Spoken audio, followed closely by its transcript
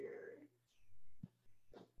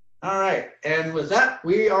All right, and with that,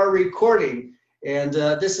 we are recording. And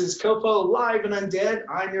this is COFOH Live and Undead.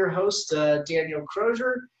 I'm your host, Daniel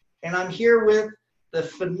Crozier, and I'm here with the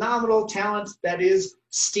phenomenal talent that is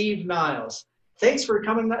Steve Niles. Thanks for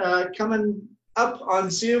coming up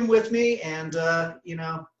on Zoom with me and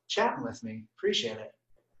chatting with me. Appreciate it.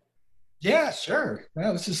 Yeah, sure.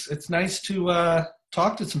 Yeah, it's nice to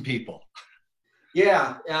talk to some people.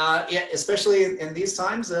 Yeah, especially in these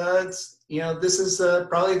times. This is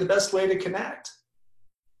probably the best way to connect.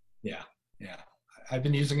 Yeah, yeah. I've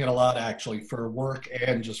been using it a lot actually for work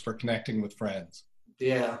and just for connecting with friends.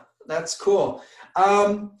 Yeah, that's cool.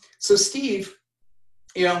 So Steve,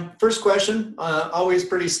 first question, always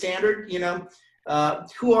pretty standard.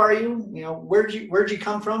 Who are you? Where'd you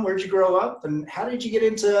come from? Where'd you grow up? And how did you get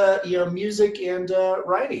into music and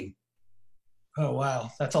writing? Oh wow,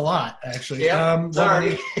 that's a lot actually. Yeah,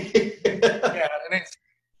 sorry. Yeah, my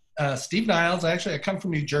name's Steve Niles. Actually, I come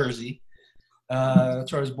from New Jersey.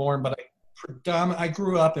 That's where I was born, but I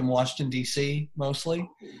grew up in Washington D.C. mostly,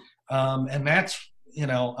 and that's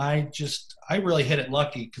I really hit it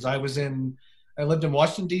lucky because I lived in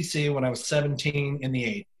Washington D.C. when I was 17 in the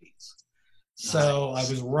 80s. So I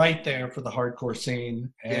was right there for the hardcore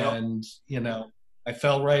scene, and I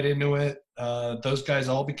fell right into it. Those guys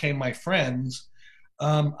all became my friends.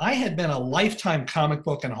 I had been a lifetime comic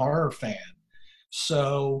book and horror fan,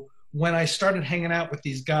 so when I started hanging out with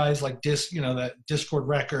these guys like that Discord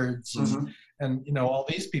Records and all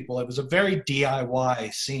these people, it was a very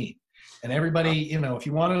DIY scene, and everybody, if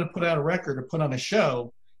you wanted to put out a record or put on a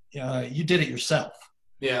show, you did it yourself.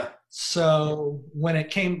 Yeah. So when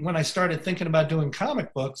I started thinking about doing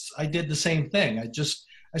comic books, I did the same thing.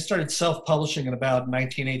 I started self-publishing in about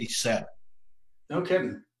 1987. No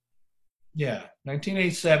kidding. Yeah,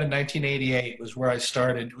 1987, 1988 was where I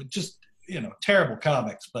started with just, terrible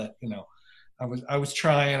comics, but, I was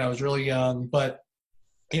trying, I was really young, but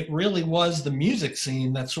it really was the music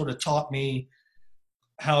scene that sort of taught me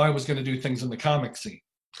how I was going to do things in the comic scene.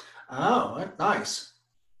 Oh, nice.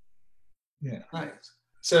 Yeah. Nice.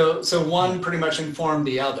 So one pretty much informed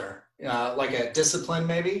the other, like a discipline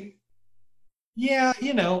maybe? Yeah,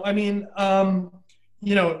 well,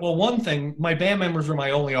 one thing, my band members were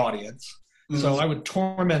my only audience. So I would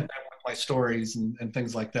torment them with my stories and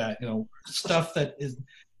things like that, stuff that is,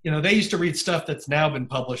 they used to read stuff that's now been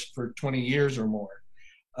published for 20 years or more.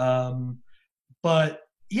 But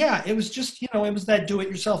yeah, it was just, it was that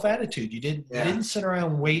do-it-yourself attitude. You didn't sit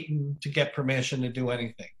around waiting to get permission to do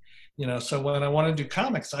anything. So when I wanted to do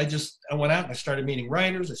comics, I went out and I started meeting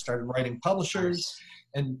writers. I started writing publishers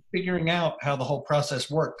and figuring out how the whole process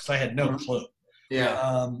worked because I had no clue.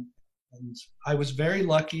 Yeah. And I was very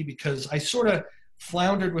lucky because I sort of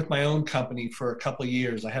floundered with my own company for a couple of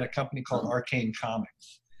years. I had a company called Arcane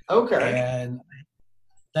Comics. Okay. And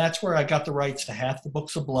that's where I got the rights to half the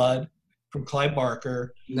Books of Blood from Clive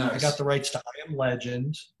Barker. Nice. I got the rights to I Am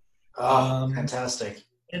Legend. Oh, fantastic.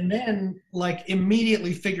 And then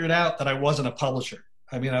immediately figured out that I wasn't a publisher.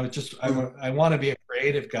 I mean, I want to be a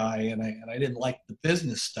creative guy and I didn't like the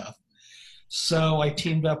business stuff. So I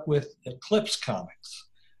teamed up with Eclipse Comics.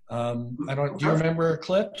 Do you remember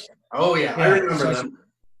Eclipse? Oh yeah, I remember them.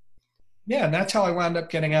 Yeah, and that's how I wound up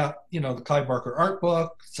getting out, the Clive Barker art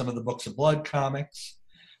book, some of the Books of Blood comics,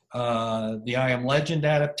 the I Am Legend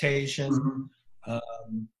adaptation.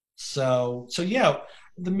 So yeah,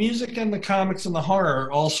 the music and the comics and the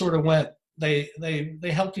horror all sort of they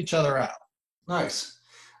helped each other out. Nice.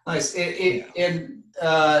 And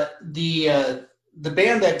the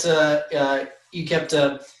band that you kept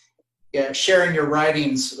sharing your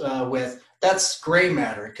writings with, that's Gray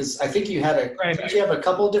Matter, because I think you have a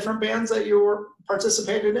couple of different bands that you were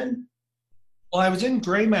participated in? Well, I was in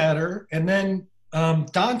Gray Matter, and then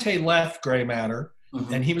Dante left Gray Matter,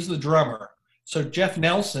 and he was the drummer. So Jeff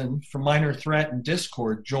Nelson from Minor Threat and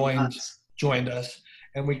Discord joined us,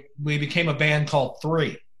 and we became a band called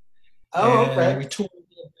Three. Oh, and okay. We toured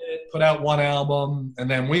a bit, put out one album, and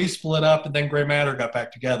then we split up, and then Gray Matter got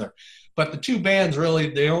back together. But the two bands really,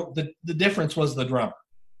 the difference was the drummer.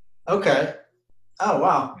 Okay. Oh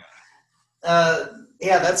wow.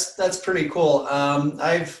 Yeah, that's pretty cool.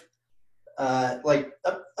 I've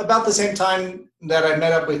about the same time that I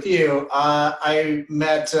met up with you, I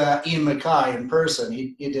met Ian Mackay in person.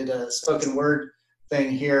 He did a spoken word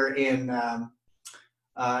thing here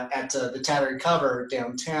at the Tattered Cover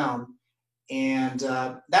downtown, and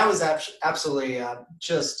that was absolutely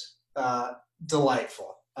just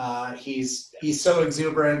delightful. He's so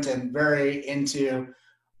exuberant and very into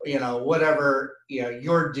whatever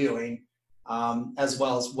you're doing. as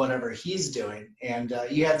well as whatever he's doing. And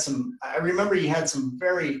I remember you had some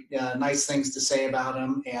very nice things to say about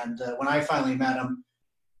him. And when I finally met him,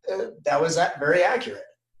 that was very accurate.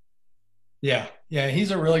 Yeah, yeah, he's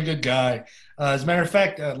a really good guy. As a matter of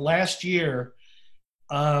fact, last year,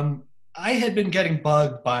 I had been getting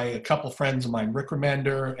bugged by a couple friends of mine, Rick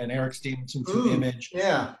Remender and Eric Stevenson from Image,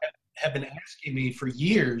 yeah, have been asking me for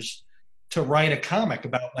years to write a comic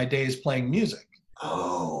about my days playing music.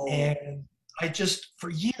 Oh. And for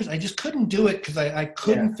years, I just couldn't do it because I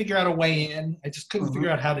couldn't figure out a way in. I just couldn't figure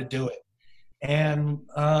out how to do it. And,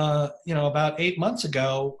 about 8 months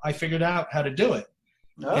ago, I figured out how to do it.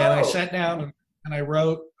 Oh. And I sat down and I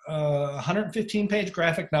wrote a 115-page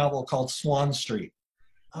graphic novel called Swan Street.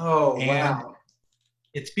 Oh, and wow.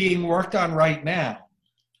 It's being worked on right now.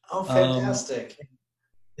 Oh, fantastic.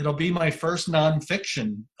 It'll be my first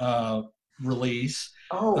nonfiction release.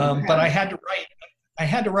 Oh, but I had to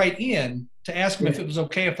write Ian to ask him if it was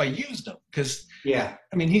okay if I used him. Because, I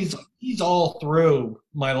mean, he's all through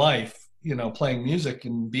my life, playing music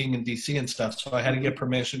and being in DC and stuff. So I had to get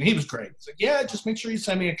permission. He was great. He's like, yeah, just make sure you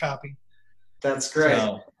send me a copy. That's great.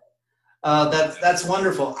 So, that's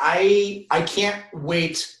wonderful. I can't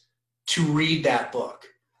wait to read that book.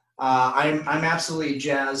 I'm absolutely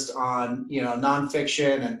jazzed on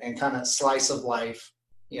nonfiction and kind of slice of life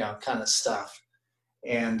kind of stuff.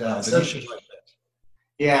 And that's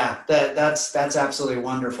absolutely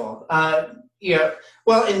wonderful.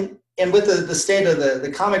 Well, and with the state of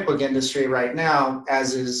the comic book industry right now,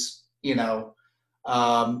 as is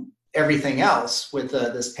everything else with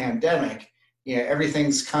this pandemic,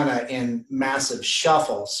 everything's kind of in massive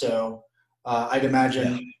shuffle. So I'd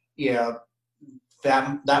imagine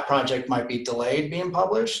that project might be delayed being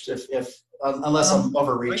published unless I'm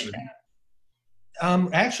overreaching.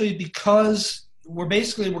 Actually, because we're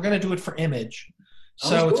going to do it for Image.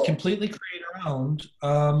 So it's completely creator owned.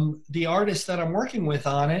 The artist that I'm working with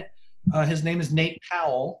on it, his name is Nate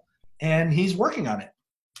Powell, and he's working on it.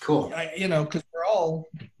 Cool. Because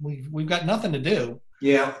we've got nothing to do.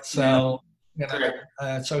 Yeah. So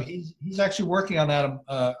so he's actually working on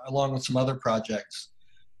that along with some other projects.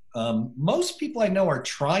 Most people I know are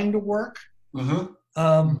trying to work,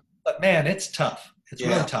 but man, it's tough. It's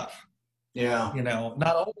really tough. Yeah.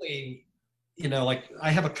 Not only, like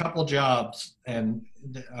I have a couple jobs and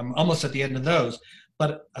I'm almost at the end of those,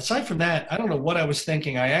 but aside from that, I don't know what I was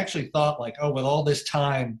thinking. I actually thought like, oh, with all this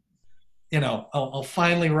time, I'll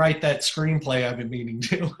finally write that screenplay I've been meaning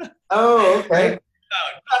to. Oh, okay.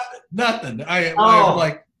 Nothing. I've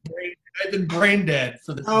been brain dead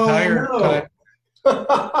for this entire time.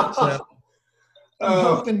 So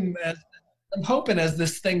I'm hoping as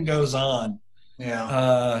this thing goes on,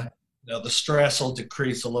 the stress will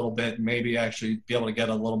decrease a little bit and maybe actually be able to get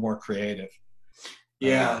a little more creative.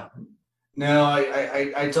 Yeah. No,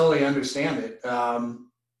 I totally understand it.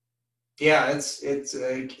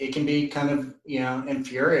 It can be kind of,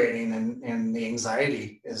 infuriating and the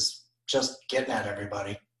anxiety is just getting at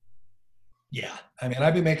everybody. Yeah. I mean,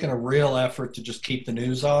 I've been making a real effort to just keep the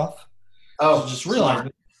news off. Oh, so just realize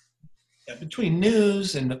between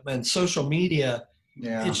news and social media,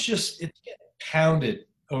 it's getting pounded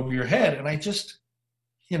over your head. And I just,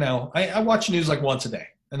 I watch news like once a day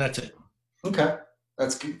and that's it. Okay.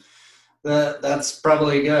 That's good. That's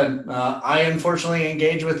probably good. I unfortunately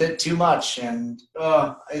engage with it too much and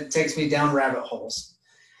it takes me down rabbit holes.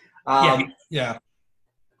 Yeah.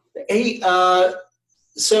 Hey,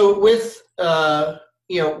 so with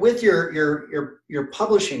with your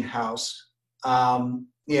publishing house,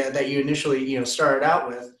 that you initially started out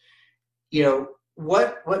with,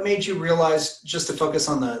 what made you realize just to focus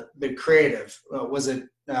on the creative? Was it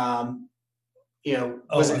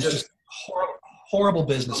just horrible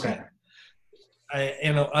businessman?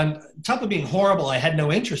 On top of being horrible, I had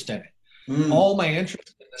no interest in it. All my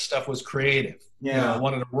interest in this stuff was creative. I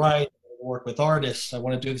wanted to write, work with artists. I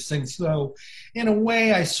want to do these things. So in a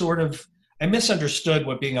way, I misunderstood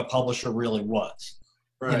what being a publisher really was.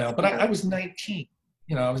 Right. But I was 19.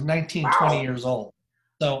 I was 19, wow. 20 years old.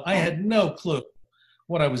 So I had no clue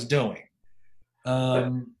what I was doing.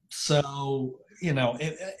 So,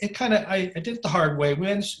 it kind of, I did it the hard way.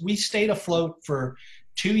 We stayed afloat for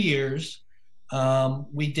 2 years.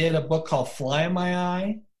 We did a book called Fly in My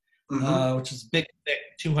Eye, which is a big, thick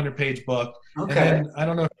 200-page book. Okay. And then, I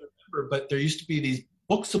don't know if you remember, but there used to be these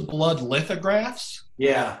Books of Blood lithographs.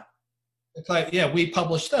 Yeah. It's like, we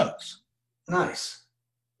published those. Nice.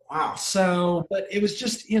 Wow. So, but it was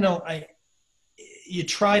just, you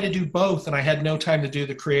try to do both, and I had no time to do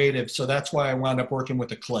the creative, so that's why I wound up working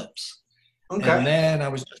with Eclipse. Okay. And then I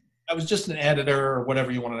was just an editor or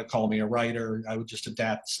whatever you wanted to call me, a writer. I would just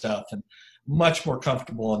adapt stuff. And much more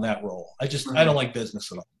comfortable in that role. I don't like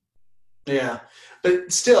business at all. Yeah.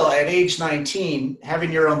 But still, at age 19,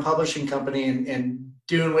 having your own publishing company and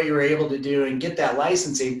doing what you were able to do and get that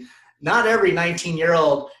licensing, not every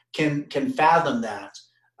 19-year-old can fathom that.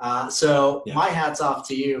 So my hat's off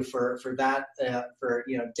to you for that, for,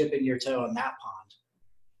 dipping your toe in that pond.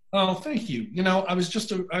 Oh, thank you. I was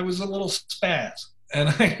a little spaz, and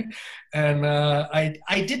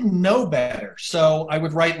I didn't know better. So I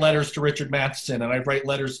would write letters to Richard Matheson, and I'd write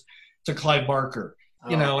letters to Clive Barker,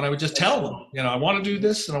 and I would just tell them, I want to do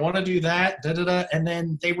this and I want to do that, and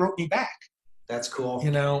then they wrote me back. That's cool.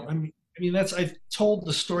 I've told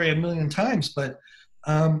the story a million times, but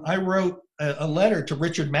I wrote a letter to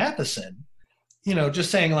Richard Matheson, just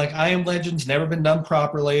saying, like, I Am Legend's never been done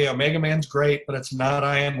properly. Omega Man's great, but it's not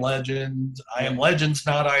I Am Legend. I Am Legend's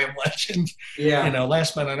not I Am Legend. Yeah.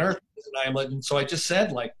 Last Man on Earth isn't I Am Legend. So I just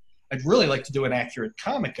said, like, I'd really like to do an accurate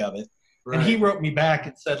comic of it. Right. And he wrote me back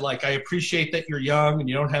and said, like, I appreciate that you're young and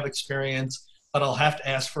you don't have experience, but I'll have to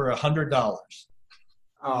ask for $100.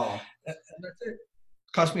 Oh. And that's it.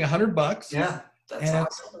 Cost me $100. Yeah. That's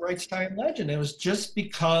awesome. The rights to I Am Legend. It was just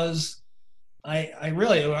because I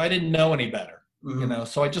didn't know any better. Mm-hmm.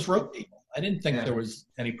 So I just wrote people. I didn't think there was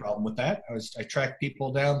any problem with that. I tracked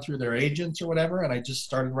people down through their agents or whatever, and I just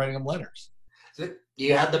started writing them letters.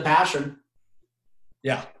 You had the passion.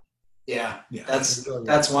 Yeah.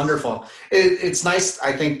 That's wonderful. It's nice.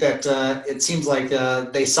 I think that it seems like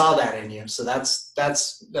they saw that in you. So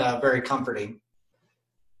that's very comforting.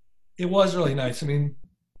 It was really nice. I mean,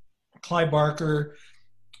 Clive Barker,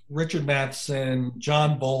 Richard Matheson,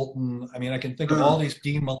 John Bolton. I mean, I can think of all these,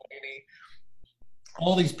 Dean Mulaney,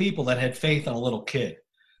 all these people that had faith in a little kid.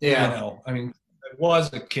 Yeah. I mean, I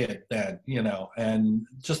was a kid then, and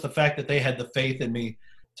just the fact that they had the faith in me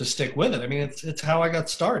to stick with it. I mean, it's how I got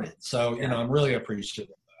started. So, I'm really appreciative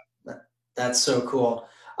of that. That's so cool.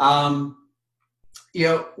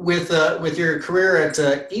 With your career at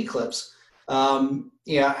Eclipse,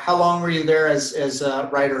 how long were you there as a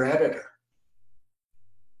writer-editor?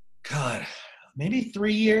 God, maybe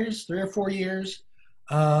 3 or 4 years.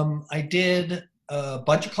 I did a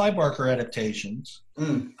bunch of Clive Barker adaptations.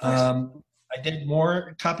 Nice. I did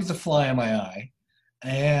more copies of Fly on My Eye,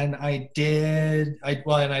 and I did I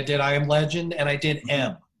Am Legend, and I did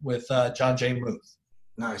M with John J. Muth.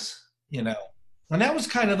 Nice. And that was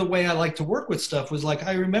kind of the way I like to work with stuff. Was like,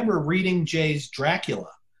 I remember reading Jay's Dracula,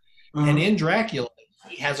 and in Dracula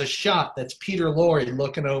he has a shot that's Peter Lorre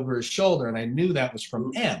looking over his shoulder, and I knew that was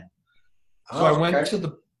from M. So I went to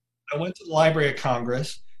the Library of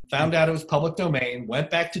Congress, found out it was public domain, went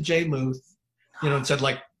back to Jay Muth, and said,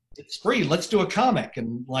 like, it's free, let's do a comic,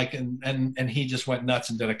 and he just went nuts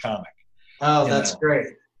and did a comic. Oh, that's great.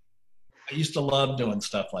 I used to love doing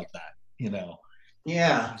stuff like that.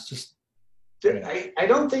 Yeah. It's just. I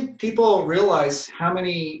don't think people realize how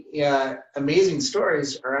many amazing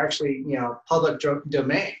stories are actually public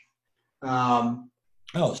domain.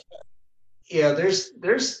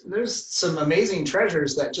 There's some amazing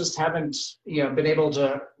treasures that just haven't been able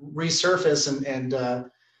to resurface and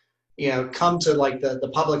come to like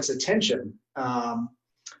the public's attention.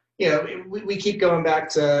 We keep going back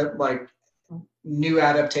to like new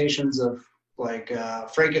adaptations of like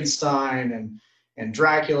Frankenstein and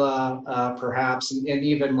Dracula, perhaps, and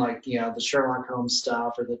even like the Sherlock Holmes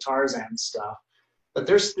stuff or the Tarzan stuff. But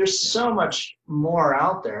there's so much more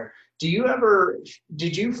out there. Did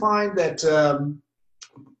you find that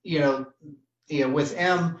with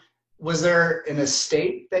M, was there an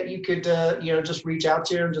estate that you could just reach out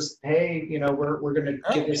to and just, hey, we're going to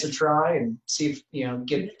give this a try and see if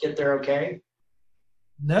get there okay?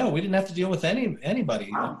 No, we didn't have to deal with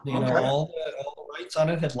anybody. Okay. All the rights on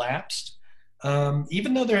it had lapsed.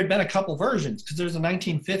 Even though there had been a couple versions, because there's a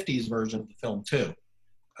 1950s version of the film too.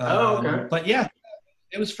 Okay. But yeah,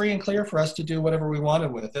 it was free and clear for us to do whatever we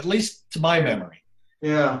wanted with it, at least to my memory.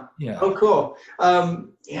 Yeah. Oh, cool.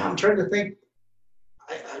 I'm trying to think.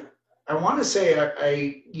 I want to say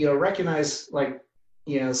I recognize like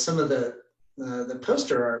some of the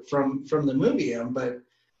poster art from the movie, but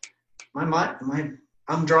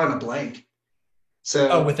I'm drawing a blank.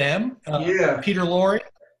 So with M, Peter Lorre.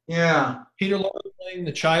 Yeah, Peter Lorre playing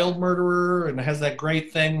the child murderer, and it has that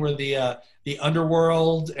great thing where the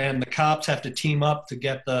underworld and the cops have to team up to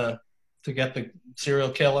get the serial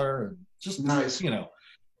killer, and just nice.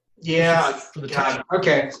 Yeah. For the time.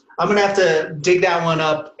 Okay, I'm gonna have to dig that one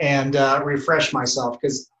up and refresh myself,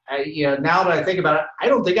 because now that I think about it, I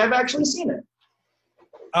don't think I've actually seen it.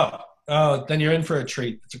 Oh, then you're in for a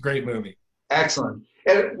treat. It's a great movie. Excellent.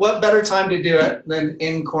 And what better time to do it than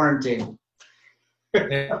in quarantine?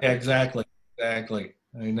 Yeah, exactly. I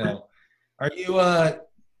know. Are you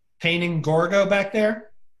painting Gorgo back there?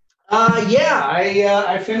 Yeah,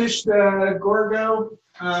 I finished Gorgo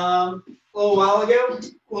a little while ago.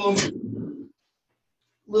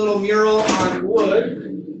 Little mural on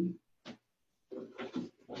wood.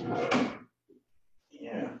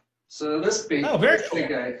 Yeah. So Oh, very this big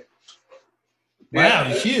cool. guy. Wow, Yeah.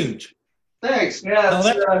 he's huge. Thanks. Yeah. Oh,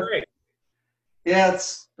 It's that's great. yeah.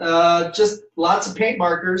 It's just lots of paint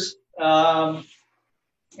markers. I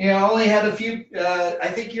only had a few. I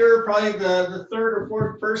think you're probably the third or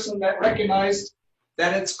fourth person that recognized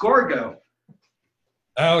that it's Gorgo.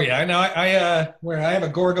 Oh yeah, I know. Where I have a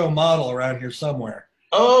Gorgo model around here somewhere.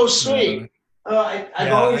 Oh, Uh, sweet. I've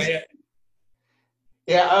yeah, always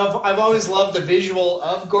yeah, I've always loved the visual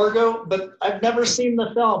of Gorgo, but I've never seen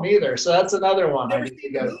the film either. So that's another one I never need to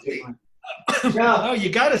seen the go movie. to. Yeah, Oh, you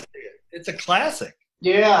got to see it. It's a classic.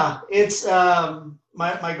 yeah. It's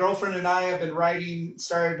my girlfriend and I have been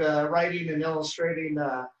started writing and illustrating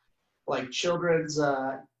like children's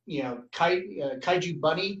kaiju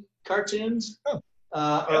bunny cartoons Oh,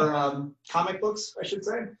 yeah. or comic books, I should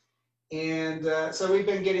say. And so we've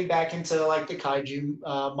been getting back into like the kaiju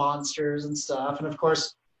monsters and stuff. And of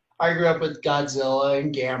course, I grew up with Godzilla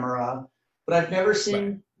and Gamera, but I've never Right.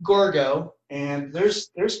 seen Gorgo. And there's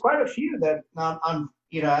quite a few that I'm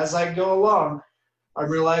as I go along, I'm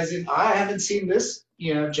realizing I haven't seen this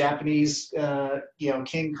Japanese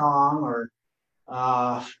King Kong or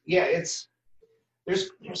it's there's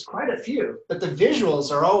quite a few, but the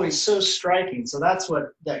visuals are always so striking. So that's what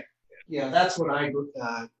I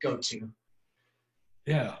go to.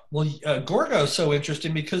 Yeah. Well, Gorgo's so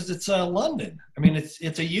interesting because it's London. I mean, it's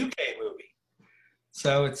a UK movie,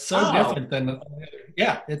 so it's so Oh, different than.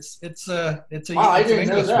 Yeah, wow, I it's an didn't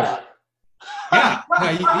know English movie. that. Yeah. No,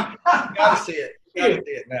 you got to see it. You got to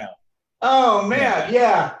see it now. Oh Yeah. man,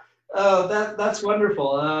 yeah. Oh, that's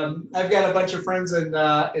wonderful. I've got a bunch of friends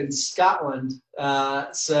in Scotland,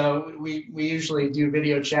 so we usually do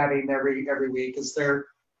video chatting every week because they're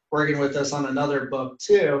working with us on another book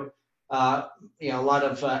too. A lot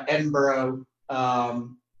of Edinburgh,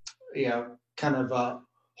 kind of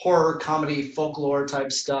horror comedy folklore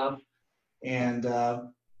type stuff, and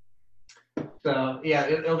so yeah,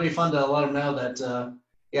 it'll be fun to let them know that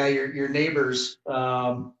your neighbors.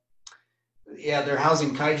 They're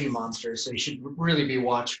housing kaiju monsters, so you should really be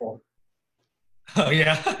watchful. Oh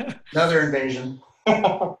yeah. Another invasion.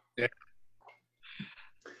 Yeah.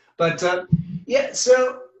 But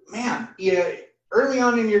so man, early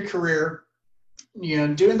on in your career,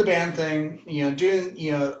 doing the band thing,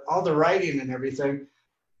 doing all the writing and everything,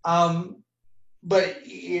 but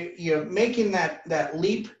making that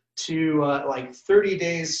leap to like 30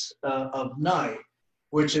 days of night,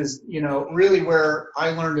 which is really where I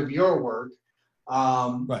learned of your work.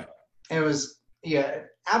 Right. It was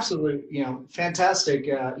absolutely fantastic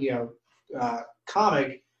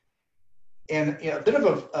comic and a bit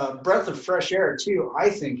of a breath of fresh air too, I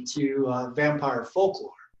think, to vampire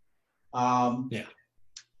folklore. Yeah.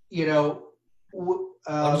 I was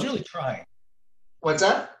Uh, really trying. what's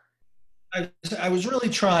that? I was really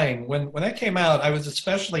trying when that came out. I was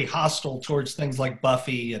especially hostile towards things like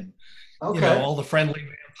Buffy and Okay, all the friendly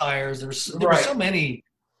vampires. There were right. so many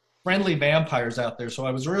friendly vampires out there, so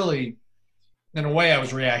I was really, in a way, I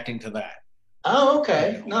was reacting to that. Oh, You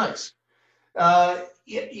okay, know. nice.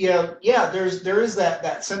 There is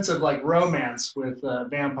that sense of like romance with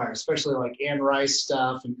vampires, especially like Anne Rice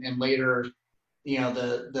stuff, and later,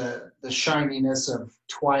 the shininess of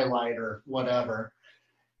Twilight or whatever.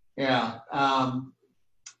 Yeah.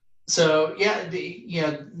 So yeah,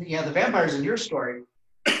 the vampires in your story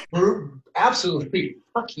were absolutely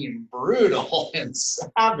fucking brutal and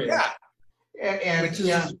savage, Yeah, and which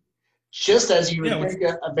is just as you yeah, would which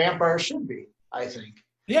think a vampire should be, I think.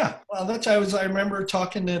 yeah. Well, I remember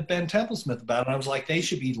talking to Ben Templesmith about it. I was like, they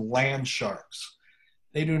should be land sharks.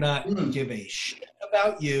 They do not Mm, give a shit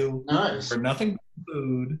about you for nice. nothing but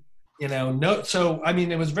food. No. So I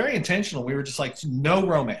mean, it was very intentional. We were just like, no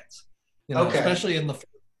romance. Okay. Especially in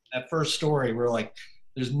that first story, we're like,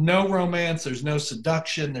 there's no romance, there's no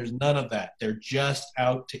seduction, there's none of that. They're just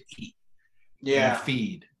out to eat and Yeah.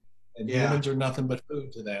 feed, and Yeah. humans are nothing but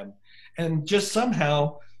food to them. And just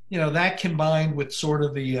somehow, that combined with sort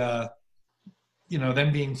of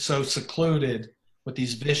them being so secluded with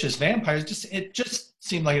these vicious vampires, it just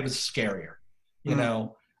seemed like it was scarier. You Mm,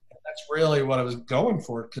 know, that's really what I was going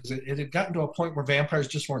for because it had gotten to a point where vampires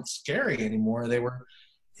just weren't scary anymore. They were,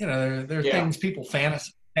 they're yeah. things people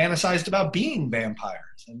fantasized about being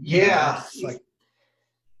vampires, and Yeah. it's like,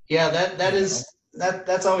 Yeah. That you know, is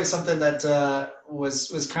that's always something that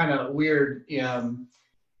was kind of weird.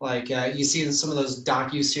 Like you see some of those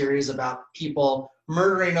docu-series about people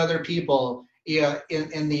murdering other people,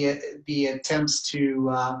 in the attempts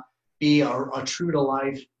to be a true to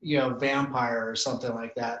life, vampire or something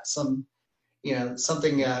like that. Something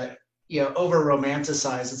over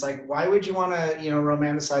romanticized. It's like, why would you want to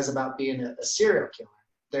romanticize about being a serial killer?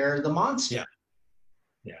 They're the monster. Yeah.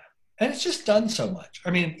 Yeah. And it's just done so much. I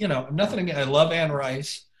mean, nothing against, I love Anne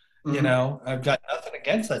Rice. Mm-hmm. I've got nothing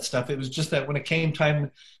against that stuff. It was just that when it came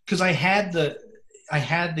time, because I had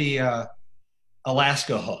the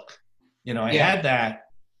Alaska hook. I Yeah. had that.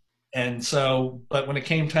 And so, but when it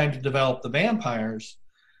came time to develop the vampires,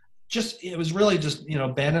 it was really just,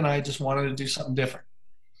 Ben and I just wanted to do something different.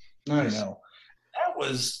 Nice. That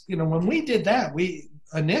was, when we did that, we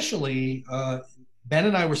initially, Ben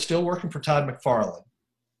and I were still working for Todd McFarlane.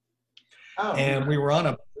 Oh, And okay. we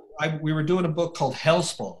were doing a book called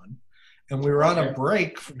Hellspawn, and we were on a Okay.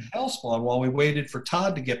 break from Hellspawn while we waited for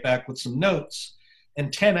Todd to get back with some notes.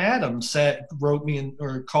 And Ken Adams wrote me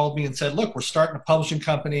or called me and said, "Look, we're starting a publishing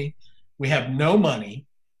company. We have no money,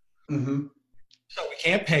 Mm-hmm. so we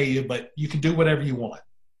can't pay you, but you can do whatever you want."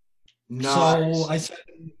 So Nice.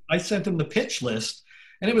 I sent him the pitch list,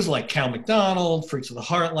 and it was like Cal McDonald, Freaks of the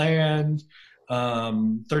Heartland,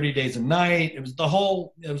 30 Days a Night. It was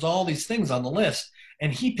all these things on the list,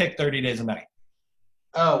 and he picked 30 Days a Night.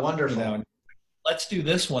 Oh, wonderful. And let's do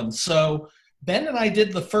this one. So Ben and I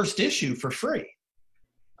did the first issue for free,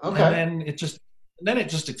 and Okay. then it just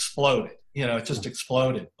exploded. It just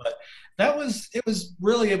exploded. But it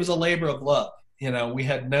was a labor of love. We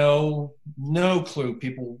had no clue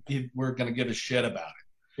people were going to give a shit about it.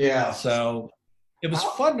 Yeah. So it was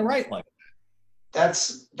Wow. fun to write like that.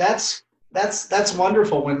 That's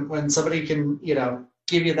wonderful when somebody can,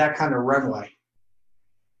 give you that kind of runway.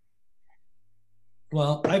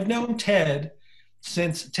 Well, I've known him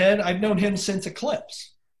since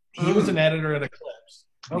Eclipse. He was an Mm. editor at Eclipse.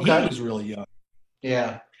 And he Okay. was really young.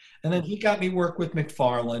 Yeah. And then he got me work with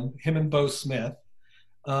McFarlane, him and Bo Smith.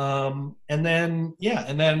 And then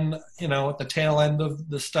at the tail end of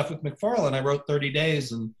the stuff with McFarlane, I wrote 30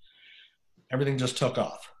 Days, and everything just took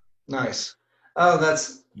off. Nice. Oh,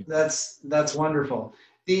 that's wonderful.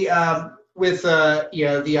 The with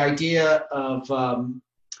the idea of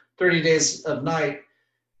 30 Days of Night,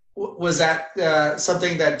 was that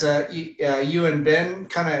something that you and Ben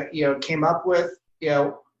kind of came up with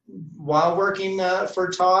while working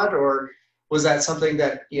for Todd, or was that something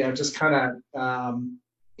that just kind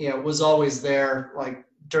of was always there, like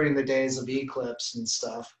during the days of Eclipse and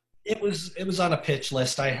stuff? It was on a pitch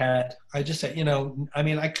list I had. I just said, I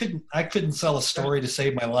mean, I couldn't sell a story to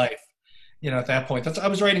save my life. At that point, I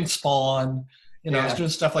was writing Spawn. I was Yeah. doing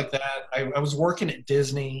stuff like that. I was working at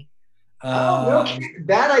Disney. Oh, no,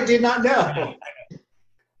 that I did not Yeah, know.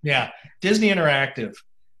 yeah, Disney Interactive.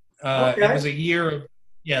 It Okay. was a year of,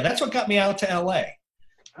 yeah, that's what got me out to LA.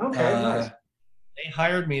 Okay. Uh, Nice. they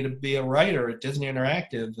hired me to be a writer at Disney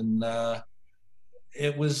Interactive, and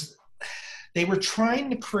it was they were trying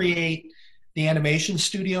to create the animation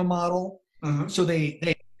studio model. Hmm. So they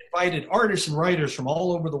invited artists and writers from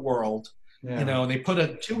all over the world. Yeah. They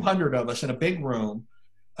put 200 of us in a big room.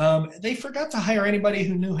 They forgot to hire anybody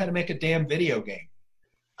who knew how to make a damn video game.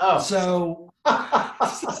 Oh. So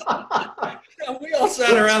we all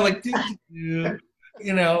sat around like, and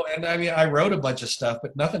I mean, I wrote a bunch of stuff,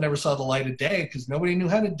 but nothing ever saw the light of day because nobody knew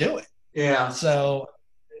how to do it. Yeah. So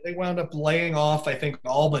they wound up laying off, I think,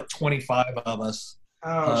 all but 25 of us.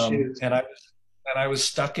 Oh, Um, shoot. and I was and I was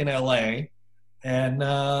stuck in LA. And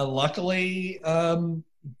luckily,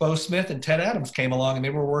 Bo Smith and Ted Adams came along, and they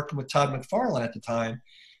were working with Todd McFarlane at the time,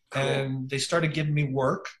 Cool. and they started giving me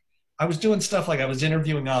work. I was doing stuff like I was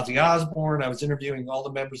interviewing Ozzy Osbourne. I was interviewing all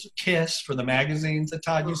the members of Kiss for the magazines that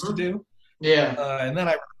Todd used to Hmm. do. Yeah. And then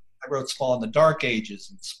I wrote Spawn the Dark Ages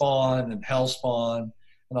and Spawn and Hellspawn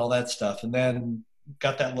and all that stuff. And then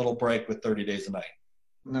got that little break with 30 Days a Night.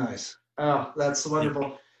 Nice. Oh, that's Yeah.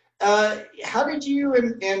 wonderful. How did you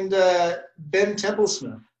and Ben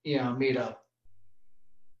Templesmith, meet up?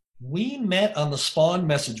 We met on the Spawn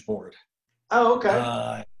message board. Oh, okay.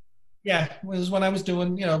 Uh, yeah, it was when I was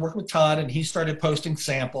doing, working with Todd, and he started posting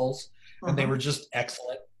samples, and they Hmm. were just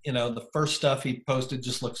excellent. The first stuff he posted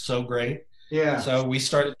just looked so great. Yeah. So we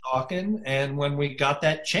started talking, and when we got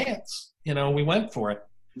that chance, we went for it.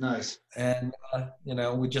 Nice. And,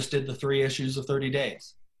 we just did the 3 issues of 30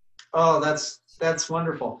 Days. Oh, that's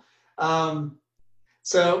wonderful.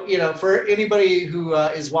 So, for anybody who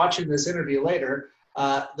is watching this interview later,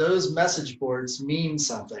 those message boards mean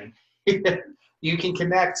something. You can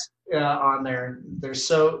connect on there. They're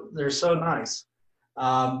so nice.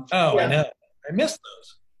 Oh, I Yeah. know. I missed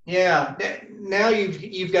those. Yeah. Now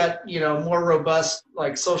you've got, more robust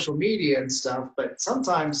like social media and stuff, but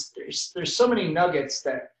sometimes there's so many nuggets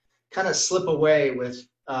that kind of slip away with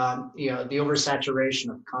the oversaturation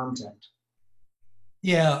of content.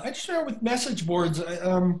 Yeah, I just remember with message boards,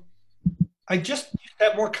 I just used to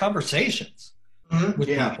have more conversations with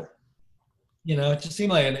Yeah. people. It just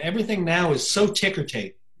seemed like, and everything now is so ticker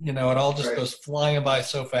tape. It all just Right. goes flying by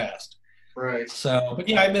so fast. Right. So, but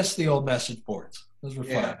yeah, I miss the old message boards. Those were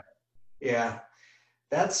Yeah. fun. Yeah.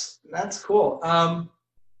 That's cool.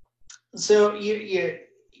 So yeah,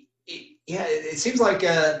 it seems like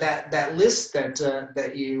that list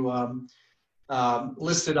that you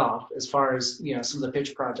listed off as far as some of the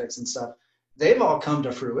pitch projects and stuff, they've all come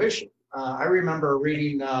to fruition. I remember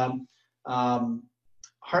reading um,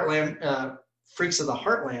 Heartland Freaks of the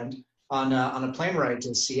Heartland on a plane ride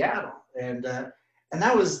to Seattle, and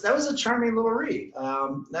that was a charming little read.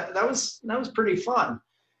 That was pretty fun.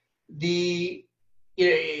 The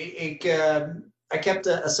I kept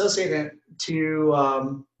associating it to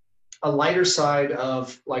a lighter side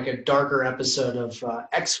of like a darker episode of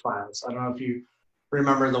X Files. I don't know if you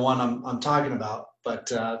remember the one I'm talking about,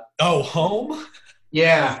 but Oh, home?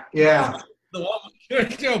 yeah, yeah, The one,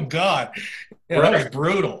 oh God. Yeah, that was right.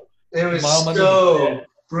 brutal. It The was mom under the bed. so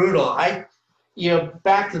brutal.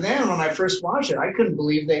 Back then when I first watched it, I couldn't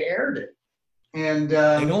believe they aired it. And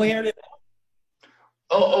They only aired it.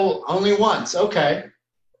 only once. Okay,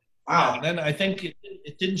 Yeah, wow. and then I think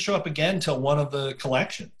it didn't show up again till one of the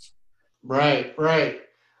collections. Right, right.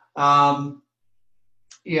 Um,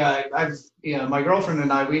 yeah, my girlfriend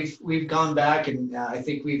and I, we've gone back and I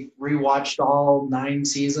think we've rewatched all 9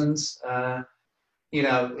 seasons. We're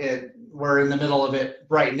in the middle of it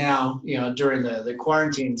right now, during the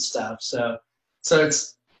quarantine stuff. So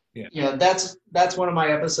it's, Yeah, that's one of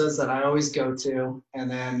my episodes that I always go to.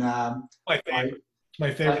 And then, my like, favorite. My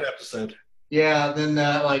like, favorite episode. yeah, then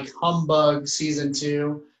like Humbug season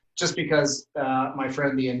 2, just because my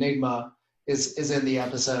friend the Enigma is in the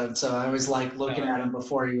episode, so I always like looking at him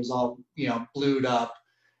before he was all blued up.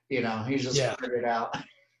 He's just Yeah, figured out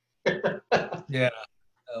yeah.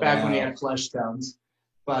 Oh back when he wow. had flesh tones.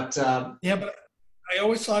 But Yeah, but I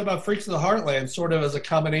always thought about Freaks of the Heartland sort of as a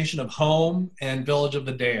combination of Home and Village of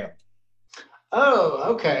the Damned. oh,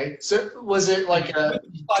 okay. So was it like a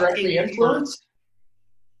With directly spontaneous birth. influenced?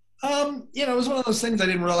 It was one of those things I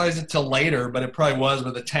didn't realize it till later, but it probably was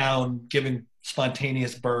with a town giving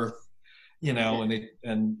spontaneous birth,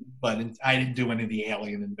 but I didn't do any of the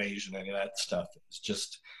alien invasion, any of that stuff. It was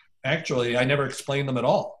just actually I never explained them at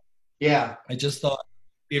all. Yeah, I just thought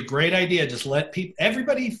it'd be a great idea. Just let people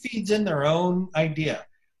everybody feeds in their own idea.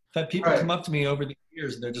 In fact, people right. come up to me over the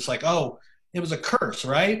years and they're just like, oh, it was a curse,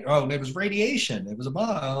 right? Oh, it was radiation. It was a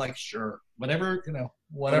bomb. I'm like, sure, whatever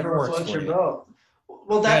Whatever works floats for your you. boat.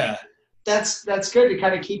 Well, Yeah. that's good to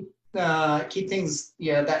kind of keep things,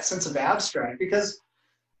 that sense of abstract, because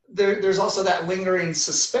there's also that lingering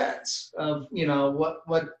suspense of what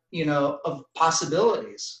of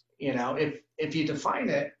possibilities. If you define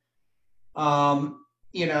it, um,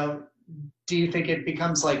 you know, do you think it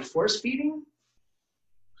becomes like force feeding?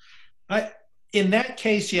 I in that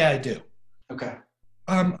case, yeah, I do. Okay.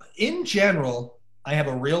 In general, I have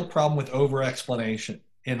a real problem with over explanation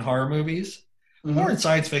in horror movies or in Hmm.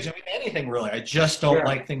 science fiction. I mean, anything really. I just don't Yeah.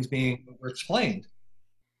 like things being over explained.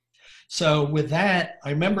 So with that, I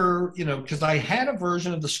remember, because I had a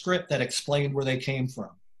version of the script that explained where they came from.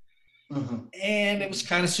 Hmm. And it was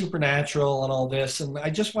kind of supernatural and all this. And I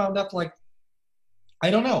just wound up like, I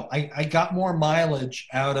don't know. I got more mileage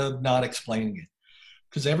out of not explaining it.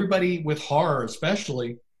 Because everybody with horror,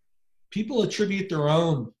 especially, people attribute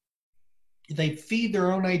they feed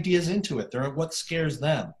their own ideas into it. They're what scares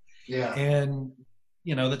them. Yeah. And,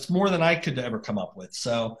 that's more than I could ever come up with.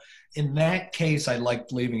 So in that case, I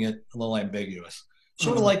liked leaving it a little ambiguous.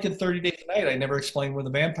 Sort of Hmm. like in 30 Days a Night, I never explained where the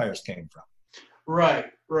vampires came from.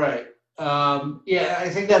 Right. Right. Yeah, I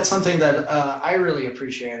think that's something that I really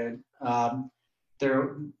appreciated.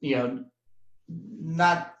 There,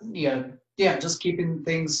 not yeah, just keeping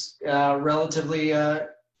things relatively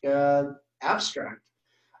abstract.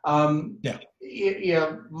 Yeah.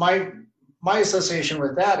 My association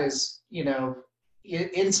with that is,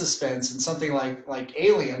 in suspense and something like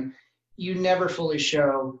Alien, you never fully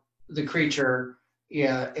show the creature,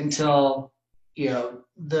 yeah, until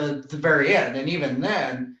the very end, and even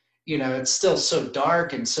then, it's still so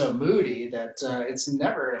dark and so moody that it's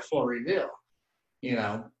never a full reveal. You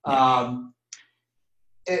know, Yeah.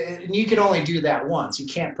 and you can only do that once. You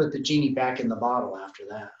can't put the genie back in the bottle after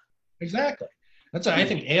that. Exactly. That's why I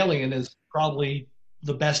think Alien is probably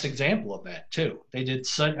the best example of that too. They did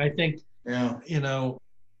such, I think, Yeah. you know,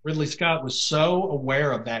 Ridley Scott was so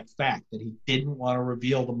aware of that fact that he didn't want to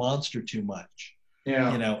reveal the monster too much,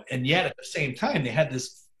 Yeah. and yet at the same time, they had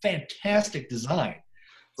this fantastic design.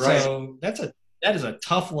 Right. So that is a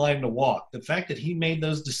tough line to walk. The fact that he made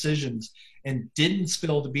those decisions and didn't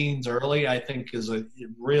spill the beans early, I think it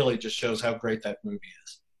really just shows how great that movie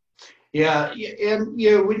is. Yeah, and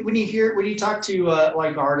when you talk to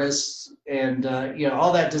like artists and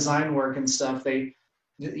all that design work and stuff, they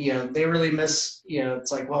really miss,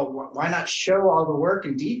 it's like, well, why not show all the work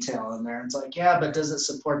and detail in there? It's like, yeah, but does it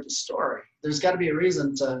support the story? There's got to be a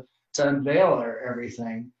reason to unveil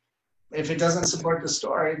everything. If it doesn't support the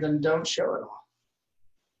story, then don't show it all.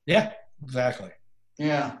 Yeah, exactly.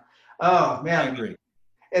 Yeah. Oh man. I agree.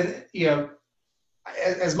 And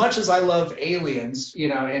as much as I love Aliens,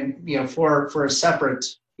 and for a separate,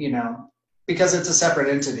 because it's a separate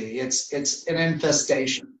entity, it's an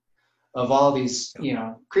infestation of all these,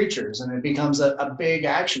 creatures, and it becomes a big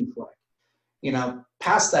action flick.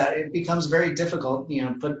 Past that, it becomes very difficult,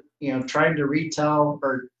 trying to retell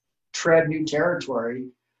or tread new territory.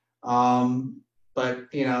 But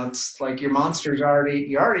it's like your monster's you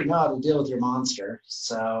already know how to deal with your monster.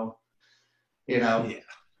 So, Yeah.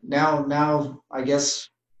 now I guess,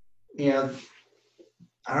 I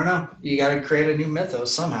don't know, you got to create a new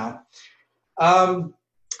mythos somehow. But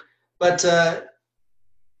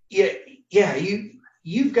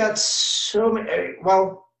you've got so many,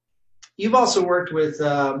 well, you've also worked with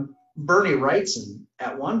Bernie Wrightson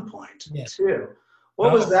at one point too.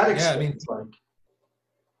 What was that experience like?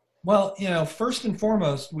 Well, first and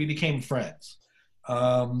foremost, we became friends.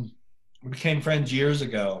 We became friends years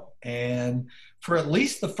ago, and for at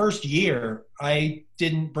least the first year, I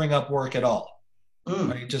didn't bring up work at all.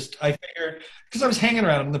 I figured, because I was hanging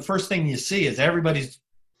around, and the first thing you see is everybody's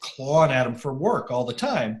clawing at him for work all the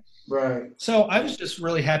time. Right. So I was just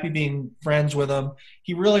really happy being friends with him.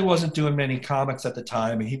 He really wasn't doing many comics at the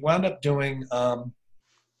time. He wound up doing a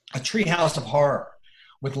Treehouse of Horror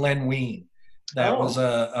with Len Wein. That was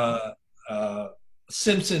a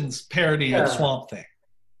Simpsons parody of Swamp Thing.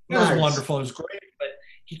 It was wonderful. It was great, but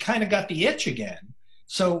he kind of got the itch again.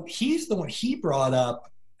 So he's the one, he brought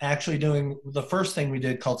up actually doing the first thing we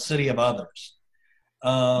did called City of Others.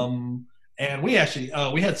 And we actually,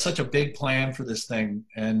 we had such a big plan for this thing,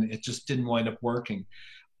 and it just didn't wind up working.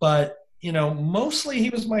 But, mostly he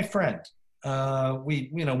was my friend.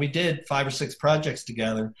 We did 5 or 6 projects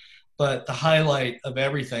together, but the highlight of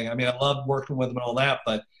everything, I mean, I loved working with him and all that,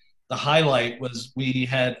 but the highlight was we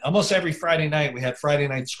had almost every Friday night, we had Friday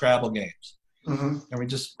night Scrabble games. Mm-hmm. And we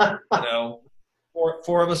just,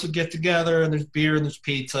 four of us would get together, and there's beer and there's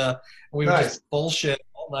pizza, and we would just bullshit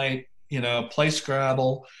all night, play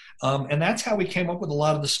Scrabble. And that's how we came up with a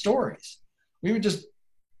lot of the stories. We would just,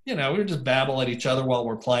 babble at each other while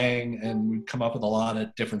we're playing, and we'd come up with a lot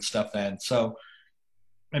of different stuff then. So,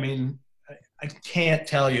 I mean, I can't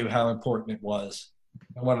tell you how important it was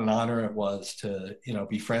and what an honor it was to,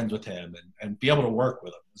 be friends with him and be able to work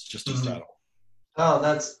with him. It's just incredible. Oh,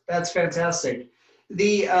 that's fantastic.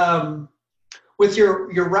 The with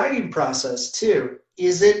your writing process too,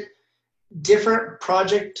 is it different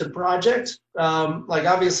project to project? Like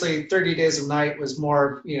obviously 30 Days of Night was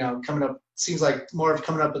more, coming up, seems like more of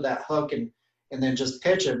coming up with that hook and then just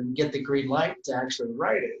pitch it and get the green light to actually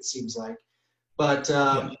write it seems like. But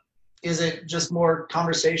is it just more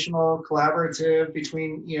conversational, collaborative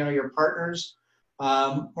between, your partners?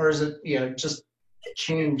 Or is it, just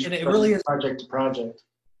change and it really is project to project?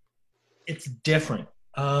 It's different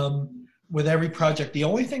with every project. The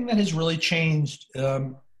only thing that has really changed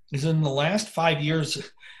is in the last 5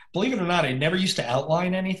 years, believe it or not, I never used to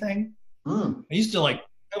outline anything. I used to I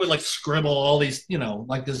would scribble all these,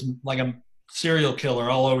 like a serial killer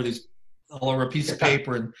all over a piece of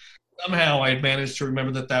paper, and somehow I managed to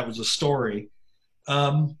remember that was a story.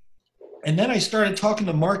 And then I started talking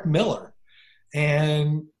to Mark Miller,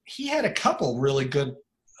 and he had a couple really good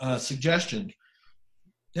suggestions.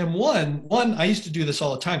 And one, I used to do this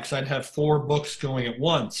all the time because I'd have 4 books going at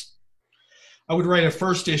once. I would write a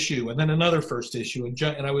first issue and then another first issue,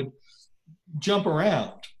 and I would jump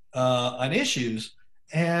around on issues.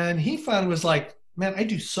 And he found it was like, man, I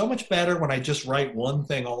do so much better when I just write one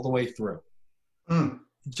thing all the way through.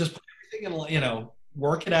 Just put everything in,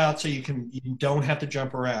 work it out so you don't have to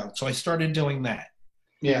jump around. So I started doing that,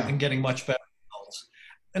 and getting much better results.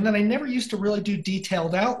 And then I never used to really do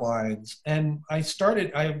detailed outlines. And I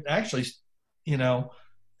actually,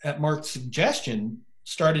 at Mark's suggestion,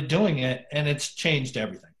 started doing it, and it's changed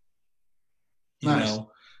everything.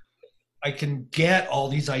 I can get all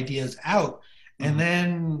these ideas out, and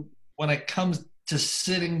then when it comes to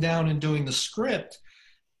sitting down and doing the script,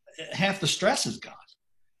 half the stress is gone.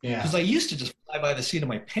 Yeah. Because I used to just fly by the seat of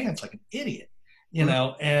my pants like an idiot, you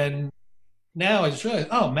know, and now I just realized,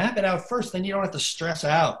 oh, map it out first, then you don't have to stress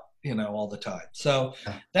out, you know, all the time. So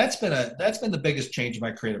that's been the biggest change in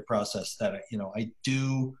my creative process, that I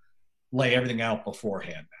do lay everything out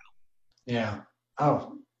beforehand now. Yeah.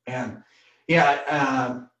 Oh man.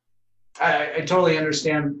 Yeah. I totally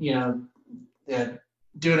understand,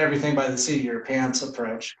 doing everything by the seat of your pants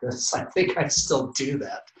approach, because I think I still do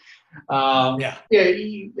that. Yeah.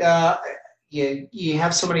 Yeah, you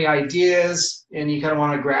have so many ideas and you kind of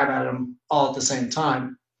want to grab at them all at the same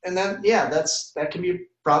time. And then, yeah, that can be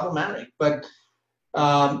problematic. But,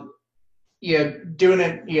 doing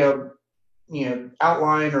it,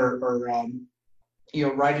 outline or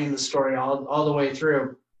writing the story all the way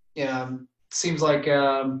through, seems like,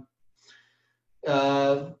 uh,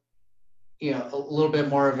 a little bit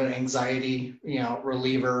more of an anxiety,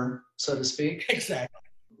 reliever, so to speak. Exactly.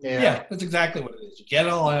 Yeah. Yeah, that's exactly what it is. You get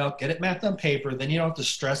it all out, get it mapped on paper, then you don't have to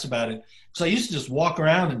stress about it. Because I used to just walk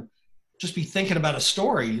around and just be thinking about a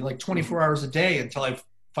story like 24 hours a day until I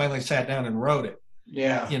finally sat down and wrote it.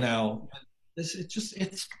 Yeah. It's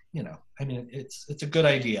a good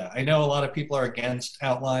idea. I know a lot of people are against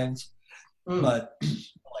outlines, but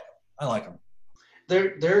I like them.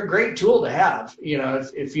 They're a great tool to have,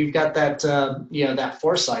 if you've got that, that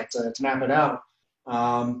foresight to map it out.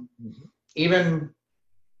 Even,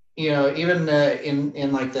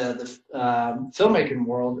 in like the filmmaking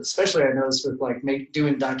world, especially I noticed with like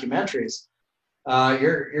doing documentaries,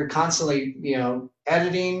 you're constantly,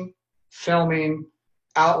 editing, filming,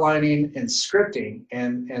 outlining, and scripting,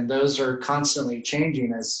 and those are constantly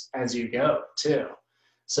changing as you go too.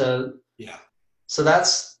 So yeah. So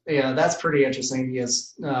that's pretty interesting,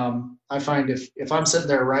 because I find if I'm sitting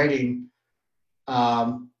there writing,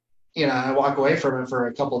 I walk away from it for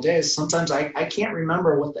a couple of days, sometimes I can't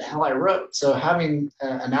remember what the hell I wrote. So having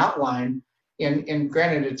an outline, and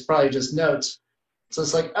granted, it's probably just notes. So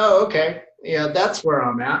it's like, oh, okay, yeah, that's where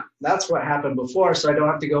I'm at. That's what happened before. So I don't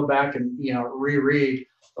have to go back and, reread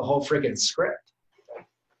the whole freaking script.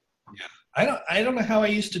 Yeah. I don't know how I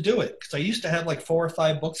used to do it, because I used to have like 4 or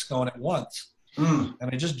 5 books going at once. And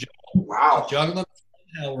I just juggled them,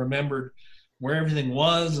 somehow remembered where everything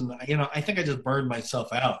was, and I think I just burned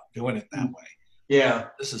myself out doing it that way. Yeah,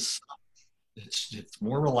 it's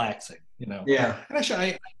more relaxing, Yeah, and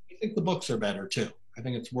actually, I think the books are better too. I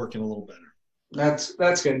think it's working a little better.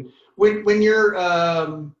 That's good. When you're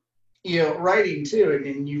writing too,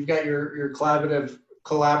 and you've got your collaborative.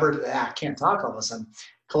 I can't talk all of a sudden.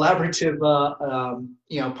 Collaborative,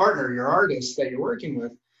 partner, your artist that you're working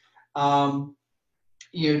with.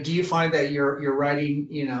 Do you find that you're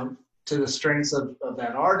writing, to the strengths of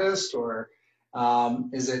that artist, or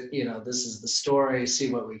is it, this is the story,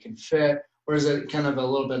 see what we can fit, or is it kind of a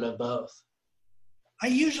little bit of both? I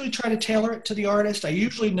usually try to tailor it to the artist. I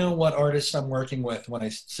usually know what artist I'm working with when I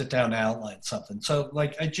sit down to outline something. So,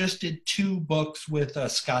 like, I just did 2 books with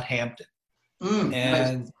Scott Hampton, and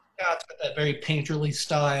nice. Scott's got that very painterly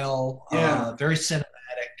style, Yeah. very cinematic.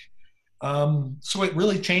 So it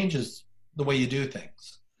really changes the way you do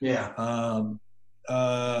things. Yeah.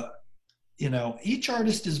 Each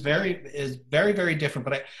artist is very, very different,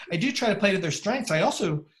 but I do try to play to their strengths. I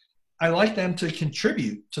like them to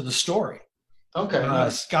contribute to the story. Okay.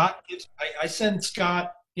 Nice. Scott, I send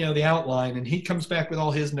Scott, the outline, and he comes back with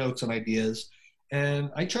all his notes and ideas, and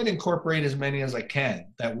I try to incorporate as many as I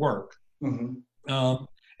can that work. Mm-hmm.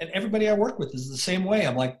 And everybody I work with is the same way.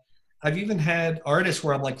 I'm like, I've even had artists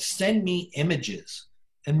where I'm like, send me images,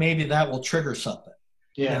 and maybe that will trigger something.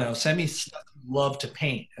 Yeah. Send me stuff you love to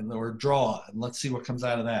paint or draw, and let's see what comes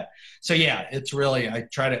out of that. So yeah, it's really, I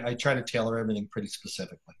try to tailor everything pretty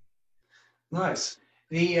specifically. Nice.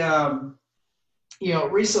 The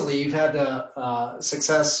recently you've had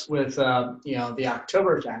success with the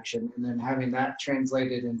October faction, and then having that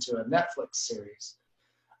translated into a Netflix series.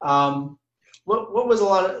 What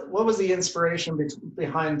was the inspiration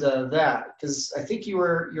behind that? Because I think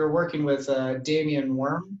you're working with Damian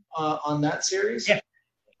Worm on that series.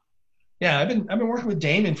 Yeah, I've been working with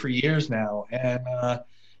Damon for years now, and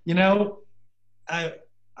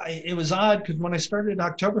it was odd because when I started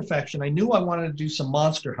October Faction, I knew I wanted to do some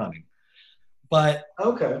monster hunting, but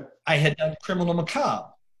I had done Criminal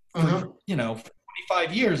Macabre for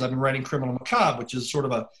 25 years. I've been writing Criminal Macabre, which is sort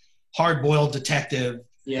of a hard-boiled detective.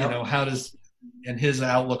 And his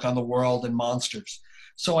outlook on the world and monsters.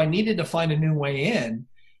 So I needed to find a new way in,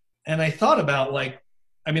 and I thought about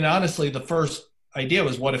honestly, the first idea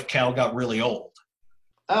was, what if Cal got really old?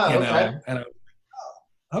 And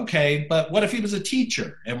okay, but what if he was a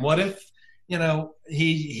teacher? And what if,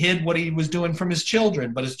 he hid what he was doing from his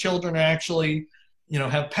children, but his children are actually,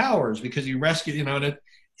 have powers because you rescue, and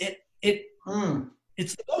it Mm,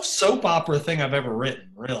 it's the most soap opera thing I've ever written,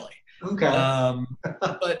 really. okay.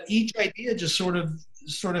 But each idea just sort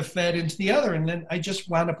of fed into the other, and then I just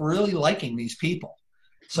wound up really liking these people.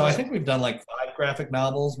 So I Nice. think we've done like 5 graphic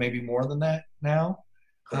novels, maybe more than that now.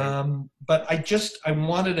 Great. But I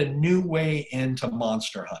wanted a new way into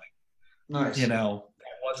monster hunting. Nice. It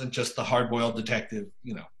wasn't just the hard-boiled detective,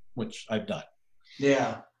 which I've done.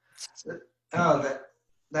 Yeah. Oh,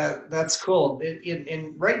 that's cool.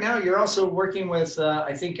 And right now, you're also working with,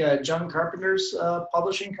 I think, John Carpenter's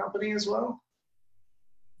publishing company as well.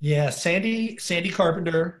 Yeah, Sandy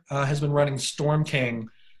Carpenter has been running Storm King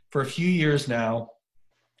for a few years now,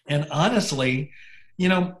 and honestly,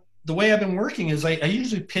 the way I've been working is I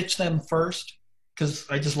usually pitch them first because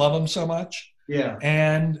I just love them so much, Yeah.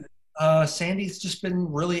 and Sandy's just been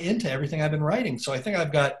really into everything I've been writing. So I think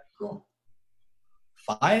I've got Cool.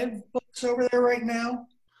 5 books over there right now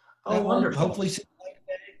Oh, that will wonderful. hopefully see the light of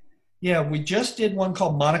day. Yeah, we just did one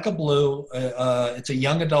called Monica Blue. It's a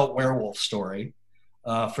young adult werewolf story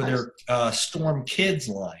for Nice. their Storm Kids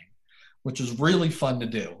line, which was really fun to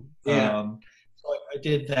do. Yeah. So I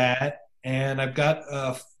did that, and I've got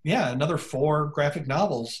another 4 graphic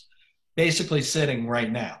novels basically sitting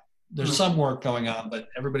right now. There's Mm, some work going on, but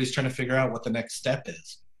everybody's trying to figure out what the next step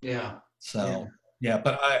is. yeah. Yeah. So yeah,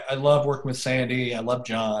 but I love working with Sandy. I love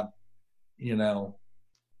John. You know,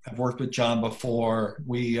 I've worked with John before.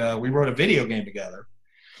 We wrote a video game together.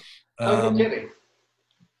 Oh, no Um, kidding.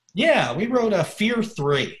 yeah, we wrote a Fear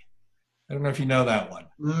 3. I don't know if you know that one.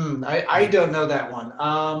 I don't know that one.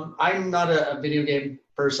 I'm not a video game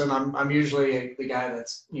person. I'm usually the guy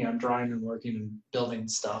that's drawing and working and building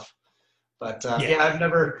stuff. But Yeah, yeah, I've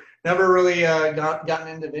never really gotten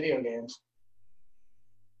into video games.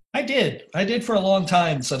 I did. I did for a long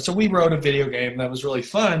time. So we wrote a video game that was really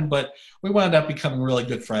fun, but we wound up becoming really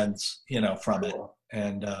good friends, from it. Cool.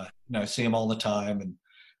 And I see him all the time, and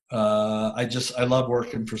I love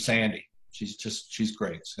working for Sandy. She's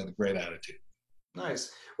great. She's got a great attitude.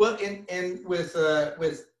 Nice. Well, and with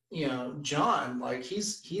John, like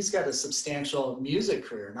he's got a substantial music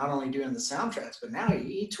career, not only doing the soundtracks, but now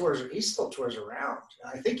he still tours around.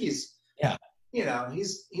 I think he's Yeah,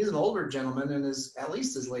 he's an older gentleman in his at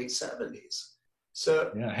least his late 70s.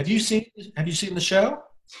 So yeah. Have you seen the show?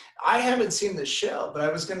 I haven't seen the show, but I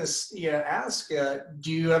was going to ask,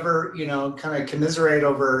 do you ever kind of commiserate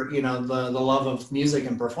over the love of music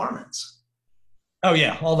and performance? Oh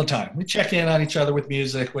yeah, all the time. We check in on each other with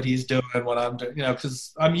music, what he's doing, what I'm doing,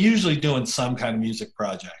 because I'm usually doing some kind of music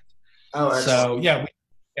project. Oh, excellent.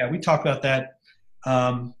 So we talk about that.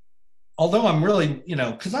 Although I'm really,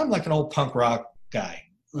 because I'm like an old punk rock guy,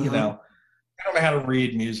 Hmm. I don't know how to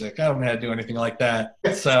read music. I don't know how to do anything like that.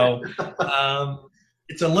 So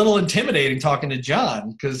it's a little intimidating talking to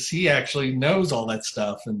John because he actually knows all that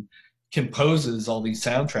stuff and composes all these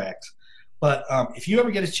soundtracks. But if you ever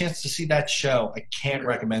get a chance to see that show, I can't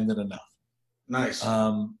recommend it enough. Nice.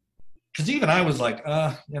 Because even I was like,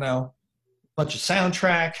 bunch of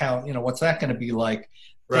soundtrack, how, what's that going to be like?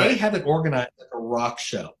 They Right. have it organized like a rock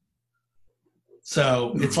show.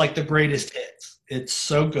 So it's like the greatest hits. It's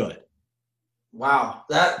so good. Wow,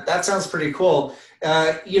 that sounds pretty cool.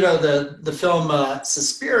 The film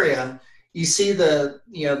Suspiria. You see the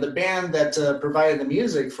band that provided the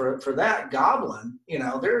music for that Goblin.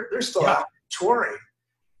 They're still Yeah. out touring.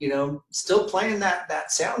 Still playing that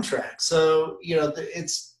soundtrack. So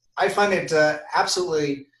I find it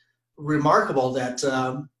absolutely remarkable that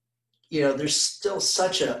there's still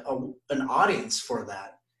such an audience for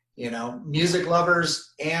that. Music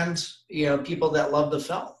lovers and people that love the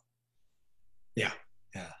film. Yeah.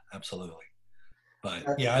 Yeah, absolutely. But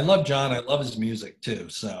That- yeah, I love John. I love his music too.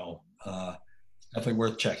 So definitely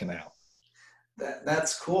worth checking out.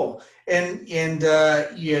 that's cool. And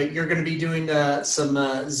you're going to be doing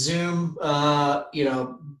some Zoom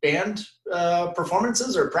band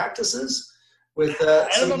performances or practices with I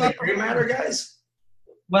don't some know of the about Grey Matter guys.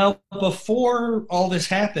 Well, before all this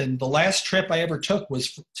happened, the last trip I ever took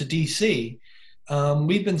was to DC.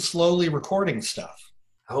 We've been slowly recording stuff.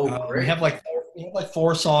 Oh, We great. have like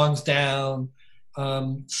 4 songs down.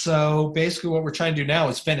 So basically, what we're trying to do now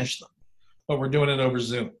is finish them, but we're doing it over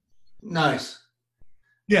Zoom. Nice.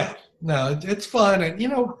 Yeah, no, it's fun, and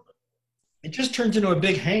it just turns into a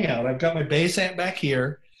big hangout. I've got my bass amp back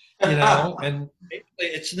here, and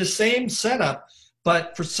it's the same setup,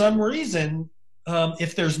 but for some reason,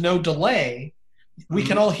 if there's no delay, we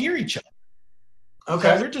can Mhm. all hear each other. So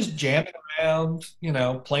Okay. we're just jamming around,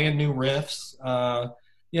 playing new riffs.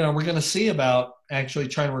 We're going to see about actually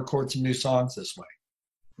trying to record some new songs this way.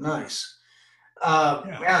 Nice.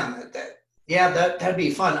 Yeah. Man, Yeah, that'd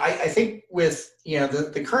be fun. I think with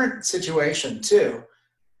the current situation too,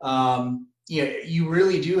 you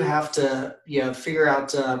really do have to figure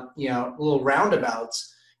out little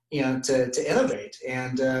roundabouts to innovate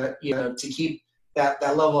and to keep that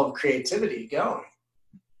level of creativity going.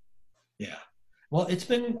 Yeah. Well,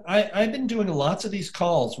 I've been doing lots of these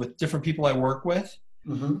calls with different people I work with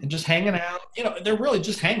Hmm. and just hanging out. They're really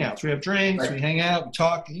just hangouts. We have drinks, Right. we hang out, we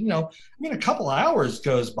talk. A couple hours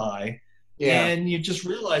goes by, Yeah. and you just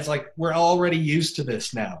realize like we're already used to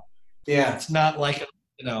this now. Yeah. It's not like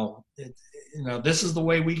this is the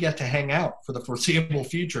way we get to hang out for the foreseeable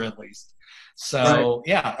future, at least. Right. So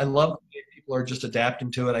yeah, I love the way people are just adapting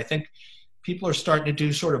to it. I think people are starting to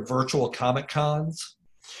do sort of virtual comic cons.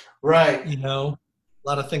 Right. A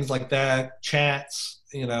lot of things like that, chats,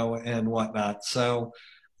 and whatnot. So,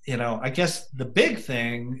 I guess the big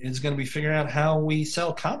thing is going to be figuring out how we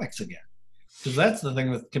sell comics again, because that's the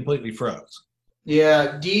thing that completely froze.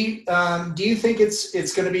 Yeah. Do you think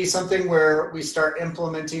it's going to be something where we start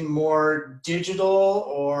implementing more digital,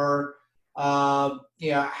 or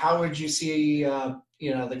how would you see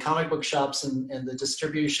the comic book shops and the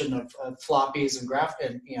distribution of floppies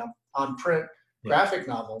and on print Yeah. graphic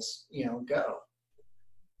novels go?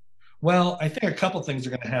 Well, I think a couple things are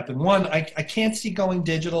going to happen. One, I can't see going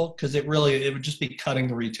digital because it would just be cutting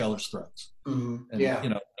the retailers' throats, Hmm. and Yeah.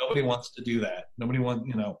 nobody wants to do that. Nobody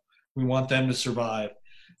we want them to survive.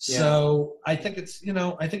 Yeah. So I think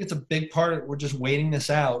it's a big part of we're just waiting this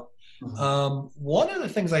out. Hmm. One of the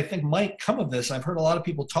things I think might come of this, I've heard a lot of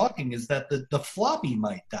people talking, is that the floppy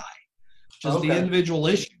might die, which is the Okay. individual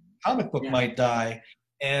issue. Comic book Yeah. might die,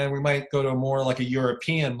 and we might go to more like a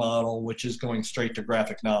European model, which is going straight to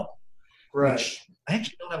graphic novel, Right. which I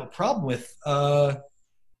actually don't have a problem with.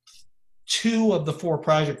 Two of the four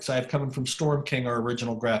projects I have coming from Storm King are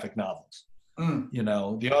original graphic novels. Mm.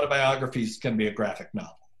 The autobiography is going to be a graphic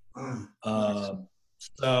novel. Mm. Um,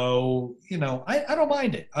 so, I don't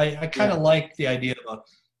mind it. I kind Yeah. of like the idea of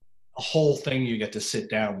a whole thing you get to sit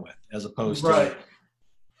down with as opposed to Right.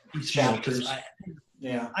 piecemeal. Because Chapters.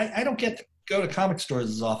 Yeah. I don't get to go to comic stores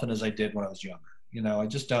as often as I did when I was younger. I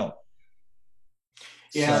just don't.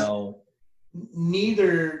 Yeah. So,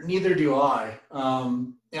 Neither do I.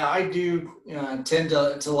 Yeah, I do tend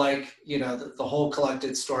to like the whole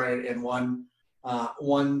collected story in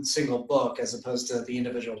one single book as opposed to the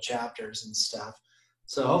individual chapters and stuff.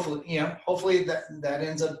 So hopefully that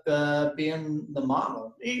ends up being the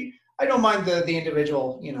model. I don't mind the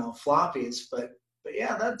individual floppies, but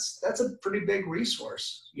yeah, that's a pretty big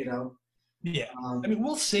resource. yeah. I Um, mean,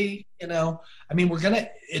 we'll see.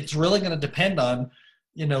 It's really going to depend on,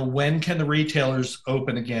 when can the retailers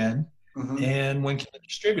open again, mhm. and when can the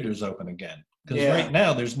distributors open again? Because right Yeah.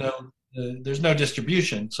 now there's no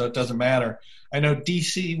distribution, so it doesn't matter. I know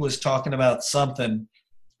DC was talking about something,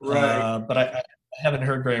 Right. but I haven't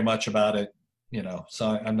heard very much about it. So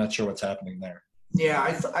I'm not sure what's happening there. Yeah,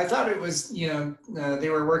 I thought it was, they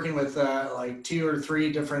were working with like two or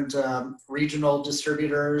three different regional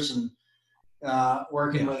distributors and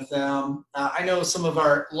working Yeah. with them. I know some of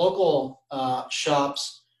our local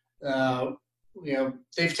shops, uh,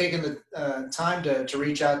 they've taken the time to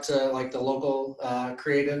reach out to like the local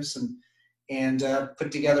creatives and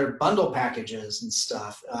put together bundle packages and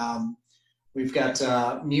stuff. We've got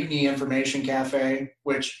Mutiny Information Cafe,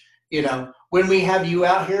 which when we have you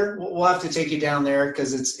out here, we'll have to take you down there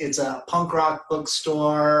because it's a punk rock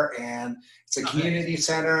bookstore and it's a Oh, nice. community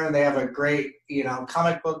center, and they have a great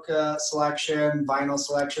comic book selection, vinyl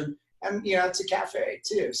selection, and it's a cafe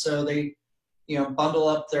too. So they bundle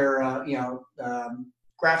up their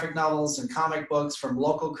graphic novels and comic books from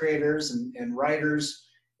local creators and writers,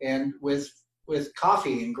 and with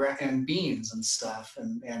coffee and beans and stuff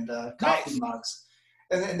and coffee Nice. mugs,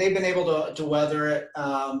 and they've been able to weather it.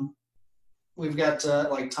 We've got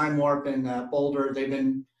like Time Warp in Boulder. They've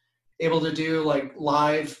been able to do like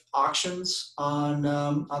live auctions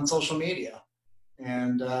on social media,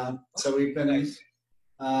 and so we've been Nice.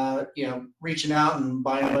 reaching out and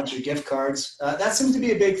buying a bunch of gift cards. That seems to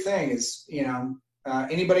be a big thing. Is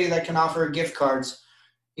anybody that can offer gift cards,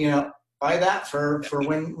 buy that for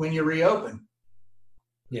when you reopen.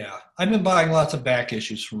 Yeah, I've been buying lots of back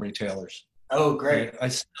issues from retailers. Oh, great. I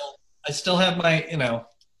still have my,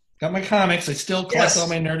 got my comics. I still collect all Yes.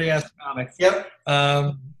 my nerdy ass comics. Yep.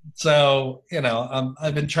 So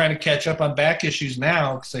I've been trying to catch up on back issues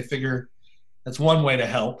now because I figure that's one way to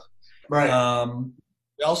help. Right.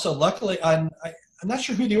 We also, luckily, I'm not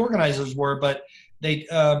sure who the organizers were, but they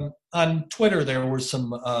on Twitter there were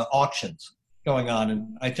some auctions going on,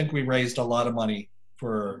 and I think we raised a lot of money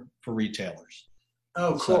for retailers.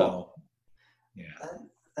 Oh, cool. So, yeah.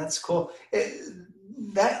 That's cool.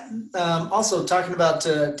 Also talking about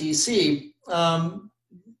DC.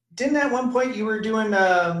 Didn't at one point you were doing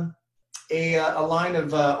a line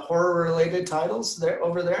of horror related titles there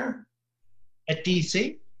over there? At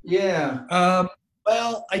DC? Yeah.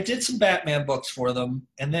 Well, I did some Batman books for them,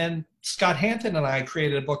 and then Scott Hampton and I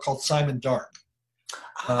created a book called Simon Dark.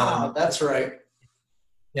 That's right.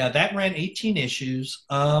 Yeah, that ran 18 issues.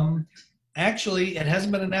 Actually, it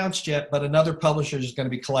hasn't been announced yet, but another publisher is going to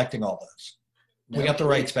be collecting all those. We got the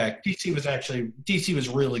rights back. DC was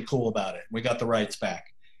really cool about it. We got the rights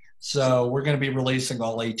back. So we're going to be releasing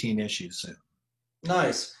all 18 issues soon.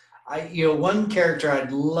 Nice. One character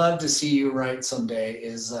I'd love to see you write someday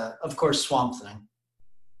is, of course, Swamp Thing.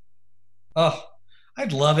 Oh,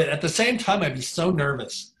 I'd love it. At the same time, I'd be so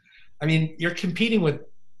nervous. I mean, you're competing with,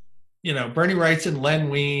 Bernie Wrightson, Len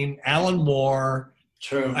Wein, Alan Moore.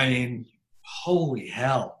 True. I mean, holy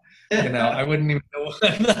hell. I wouldn't even know.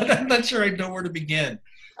 I'm not sure I'd know where to begin.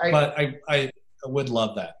 But I would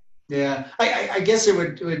love that. Yeah, I guess it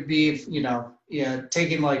would be,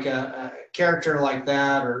 taking like a character like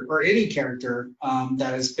that or any character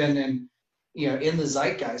that has been in the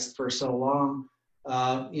zeitgeist for so long,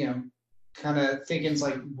 kind of thinking it's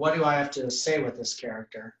like, what do I have to say with this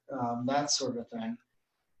character? That sort of thing.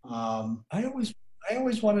 I always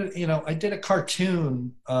wanted, I did a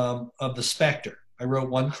cartoon of the Spectre. I wrote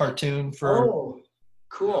one cartoon for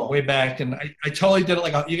cool. Way back, and I totally did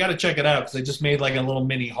it you got to check it out because I just made like a little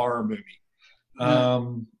mini horror movie. Yeah.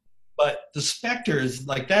 But the Spectre is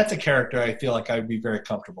that's a character I feel like I would be very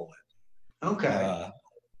comfortable with. Okay. I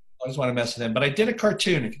always want to mess with him, but I did a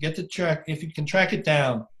cartoon. If you can track it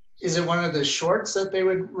down. Is it one of the shorts that they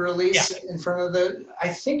would release in front of the? I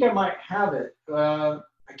think I might have it. I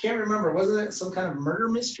can't remember. Wasn't it some kind of murder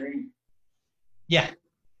mystery? Yeah.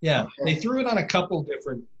 Okay. They threw it on a couple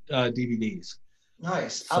different DVDs.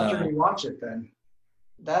 Nice. I'll have to rewatch it then.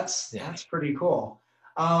 That's pretty cool.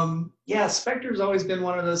 Spectre's always been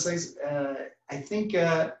one of those things. I think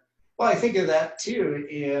I think of that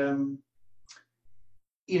too.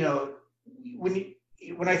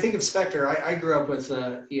 When I think of Spectre, I grew up with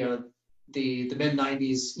the mid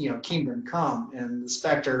 '90s Kingdom Come, and the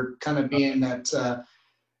Spectre kind of being that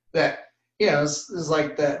is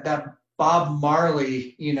like that Bob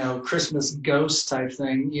Marley, Christmas ghost type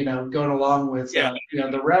thing, going along with,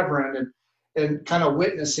 the Reverend and kind of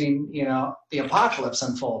witnessing, the apocalypse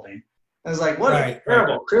unfolding. I was like, what a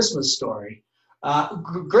terrible Christmas story.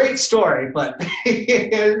 Great story, but that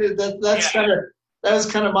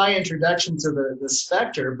was kind of my introduction to the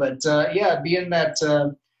Spectre. But being that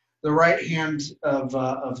the right hand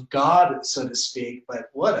of God, so to speak,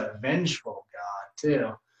 but what a vengeful God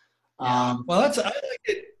too. I like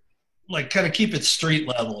it. Kind of keep it street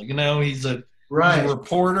level, he's a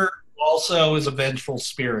reporter, also is a vengeful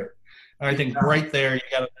spirit. And I think right there you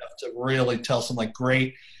got enough to really tell some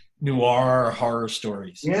great noir horror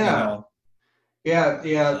stories. That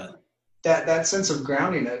sense of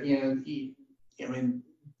grounding it,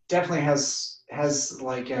 definitely has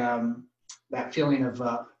that feeling of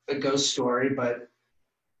a ghost story, but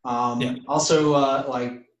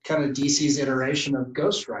also kind of DC's iteration of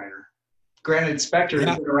Ghost Rider. Granted, Spectre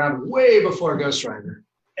has been around way before Ghost Rider.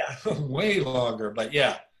 Yeah, way longer, but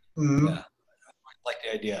Mm-hmm. I like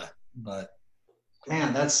the idea. But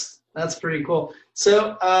man, that's pretty cool.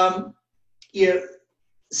 So,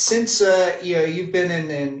 since you've been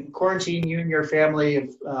in quarantine, you and your family have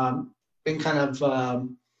been kind of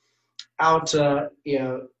out,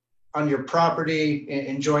 on your property,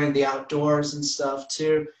 enjoying the outdoors and stuff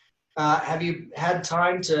too. Have you had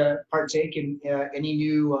time to partake in any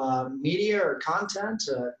new media or content,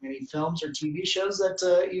 any films or TV shows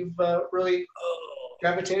that you've really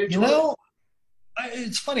gravitated toward?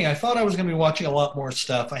 It's funny. I thought I was going to be watching a lot more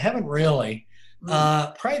stuff. I haven't really.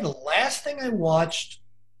 Probably the last thing I watched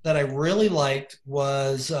that I really liked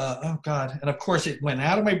was, and of course it went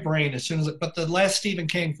out of my brain as soon as but the last Stephen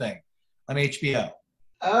King thing on HBO.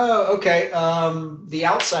 Oh, okay. The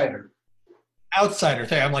Outsider. Outsider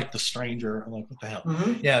thing. I'm like The Stranger. I'm like, what the hell?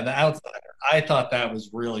 Mm-hmm. Yeah, The Outsider. I thought that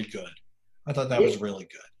was really good.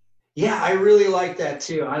 Yeah, I really liked that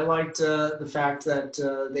too. I liked the fact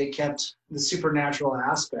that they kept the supernatural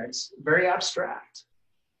aspects very abstract.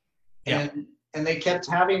 Yeah. And they kept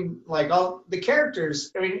having all the characters.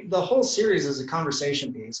 I mean, the whole series is a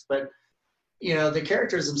conversation piece, but the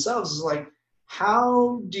characters themselves is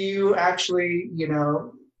how do you actually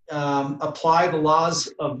apply the laws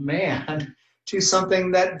of man to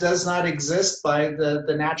something that does not exist by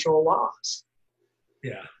the natural laws?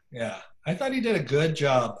 Yeah. I thought he did a good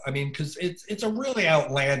job. I mean, because it's a really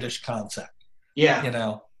outlandish concept. Yeah.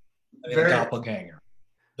 A doppelganger.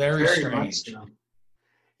 Very Very much strange. so.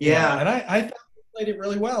 Yeah, Yeah, and I thought they played it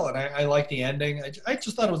really well, and I liked the ending. I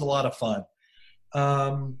just thought it was a lot of fun.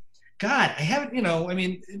 Um, God, I haven't, I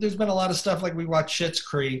mean, there's been a lot of stuff like we watched Schitt's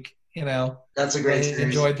Creek, that's a I great series.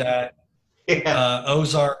 enjoyed that. Yeah,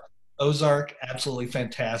 Ozark, absolutely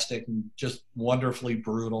fantastic and just wonderfully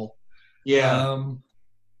brutal. yeah, Um,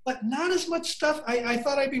 but not as much stuff. I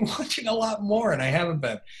thought I'd be watching a lot more, and I haven't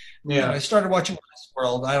been. I yeah. started watching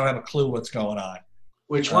Westworld. I don't have a clue what's going on.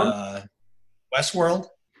 Which one? Uh, Westworld?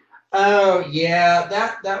 Oh yeah,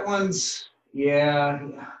 that one's yeah.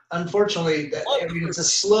 Unfortunately, What? I mean it's a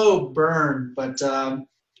slow burn, but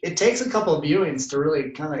it takes a couple of viewings to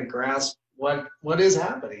really kind of grasp what is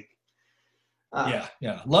happening. Uh,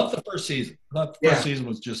 Yeah. Love the first season. Thought the first yeah. season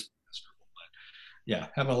was just miserable. Yeah,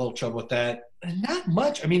 having a little trouble with that. And not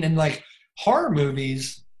much. I mean, in like horror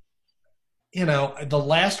movies, the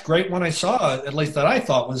last great one I saw, at least that I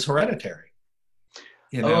thought, was Hereditary.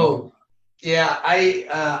 You know, Oh, yeah.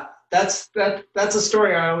 That's a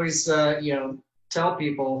story I always tell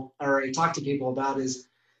people or I talk to people about is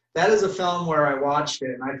that is a film where I watched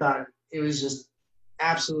it and I thought it was just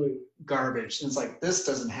absolute garbage. And it's like this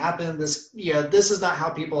doesn't happen. This is not how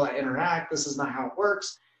people interact. This is not how it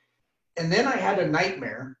works. And then I had a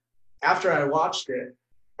nightmare after I watched it.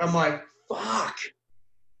 I'm like, fuck,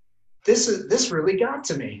 this really got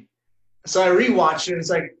to me. So I rewatched it and it's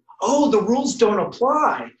like, oh, the rules don't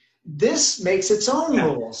apply. This makes its own yeah,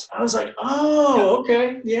 rules. I was like, yeah, oh,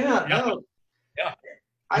 okay, yeah, yeah, no, yeah. You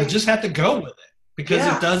I, just have to go with it because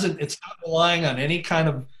yeah, it's not relying on any kind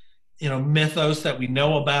of, mythos that we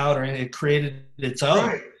know about or it created its own.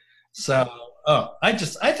 right. So, I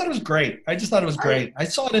thought it was great. I just thought it was I, great. I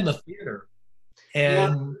saw it in the theater yeah,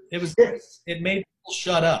 and it was it, nice. It made people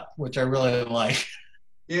shut up, which I really like.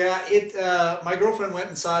 yeah, my girlfriend went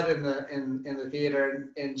and saw it in the theater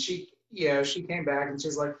and she came back and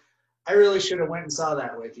she's like, I really should have went and saw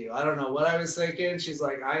that with you. I don't know what I was thinking. She's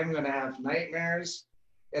like, I'm gonna have nightmares.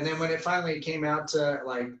 And then when it finally came out to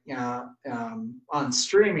on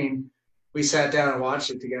streaming, we sat down and watched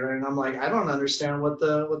it together. And I'm like, I don't understand what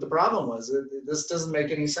the problem was. This doesn't make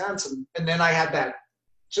any sense. And then I had that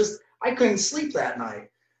I couldn't sleep that night.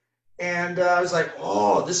 And I was like,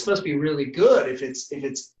 oh, this must be really good if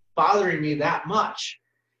it's bothering me that much.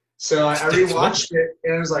 So I Sticks with you. rewatched it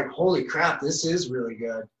and I was like, holy crap, this is really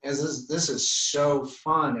good. And this is so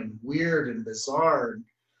fun and weird and bizarre.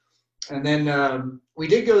 And then we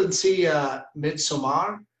did go and see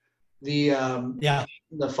Midsommar, the Yeah,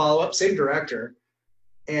 follow up, same director.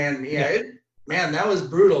 And yeah, yeah, man, that was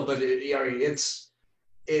brutal, but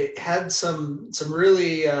it had some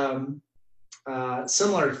really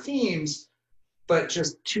similar themes, but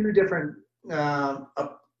just two different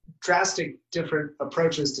drastic different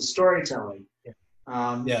approaches to storytelling. yeah.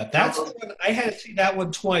 Now, That's the one I had to see that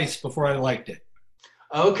one twice before I liked it.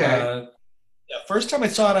 okay, Uh, Yeah, first time I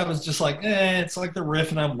saw it, I was just like, it's like the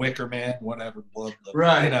riffing on Wicker Man, whatever, blah, blah.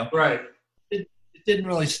 right, right, It didn't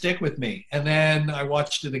really stick with me. And then I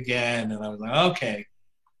watched it again, and I was like, okay,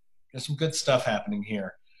 there's some good stuff happening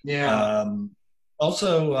here. yeah. Um,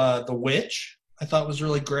 also, The Witch, I thought was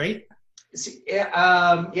really great.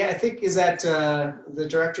 Yeah, yeah. I think is that the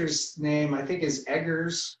director's name. I think is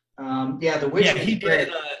Eggers. Yeah, The Witch Yeah, was he did great.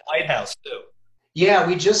 Lighthouse, too. Yeah,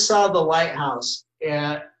 we just saw The Lighthouse,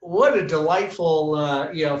 and what a delightful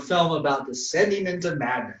film about descending into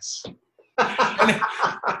madness. And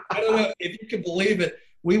I don't know if you can believe it.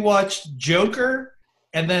 We watched Joker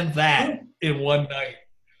and then that in one night.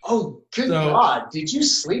 Oh, good So God! Did you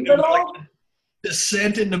sleep it at was like all?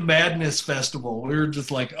 Descent into Madness festival. We were just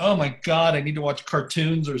like, oh my god, I need to watch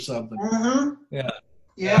cartoons or something. Mm-hmm. Yeah,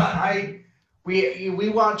 Yeah, yeah, we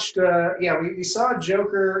watched we saw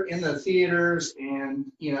Joker in the theaters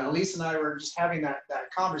and Elise and I were just having that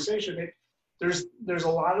conversation. There's a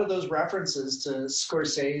lot of those references to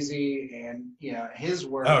Scorsese and his oh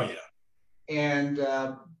work yeah, and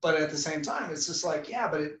but at the same time it's just like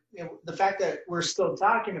but the fact that we're still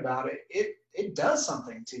talking about it does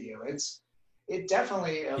something to you. It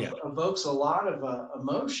definitely yeah, evokes a lot of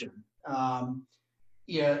emotion.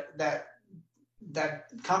 Yeah, that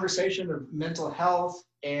conversation of mental health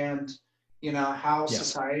and how yeah.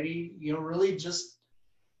 society really just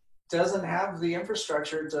doesn't have the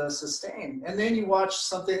infrastructure to sustain. And then you watch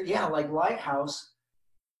something like Lighthouse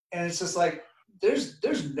and it's just like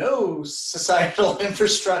there's no societal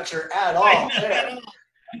infrastructure at all there.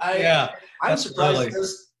 Yeah, I'm surprised absolutely,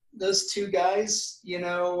 those two guys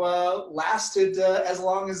lasted as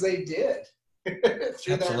long as they did through that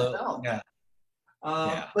absolutely. film. Yeah,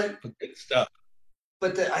 yeah, But but good stuff.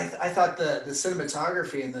 but I thought the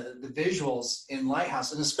cinematography and the visuals in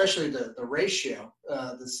Lighthouse, and especially the ratio,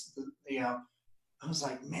 I was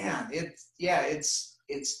like, man, it's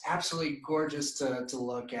absolutely gorgeous to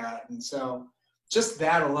look at, and so just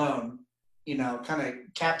that alone, kind of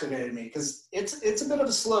captivated me because it's a bit of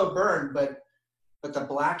a slow burn, but the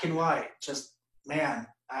black and white, just man,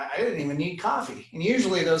 I didn't even need coffee. And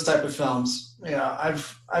usually those type of films,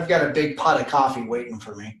 I've got a big pot of coffee waiting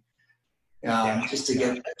for me, just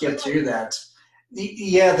to get through that.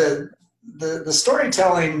 The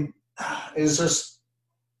storytelling is just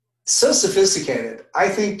so sophisticated. I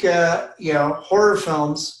think horror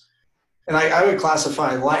films, and I would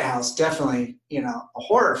classify Lighthouse definitely a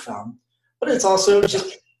horror film, but it's also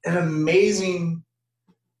just an amazing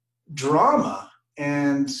drama,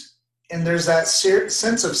 and there's that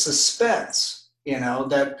sense of suspense,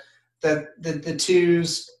 that the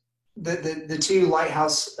two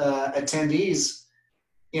Lighthouse attendees,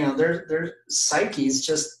 their psyches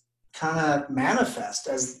just kind of manifest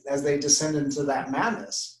as they descend into that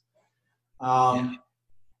madness. And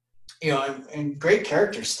great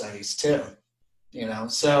character studies too.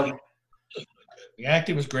 So the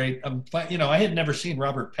acting was great. I had never seen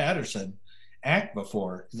Robert Pattinson act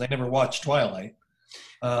before because I never watched Twilight.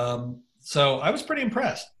 So I was pretty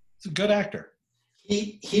impressed. He's a good actor.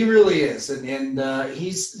 He really is, and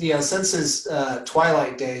he's since his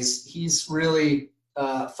Twilight days, he's really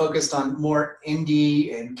focused on more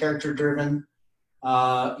indie and character driven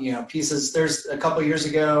pieces. There's a couple years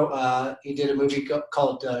ago he did a movie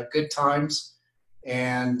called Good Times,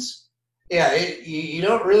 and you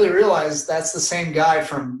don't really realize that's the same guy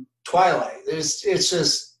from Twilight. It's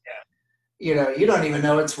just you don't even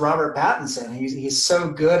know it's Robert Pattinson. He's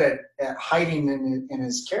so good at hiding in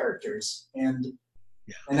his characters, and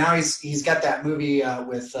now he's got that movie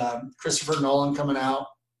with Christopher Nolan coming out.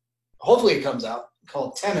 Hopefully it comes out,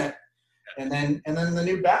 called Tenet, and then the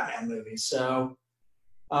new Batman movie. So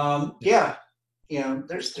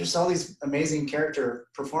there's all these amazing character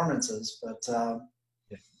performances, but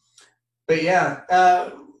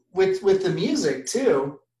with the music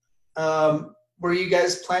too. Were you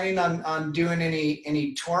guys planning on doing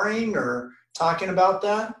any touring or talking about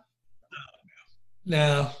that?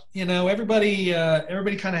 No, everybody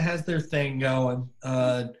kind of has their thing going.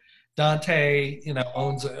 Dante,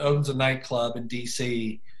 owns a nightclub in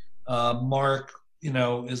DC. Mark,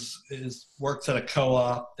 is works at a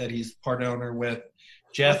co-op that he's part owner with.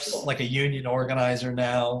 Jeff's like a union organizer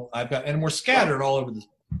now. And we're scattered all over the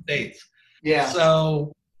states. Yeah.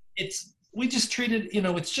 So we just treat it,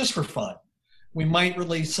 it's just for fun. We might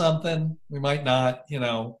release something, we might not,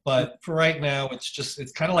 but for right now,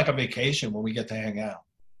 it's kind of like a vacation when we get to hang out.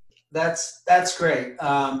 That's great.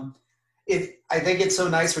 I think it's so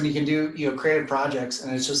nice when you can do, creative projects,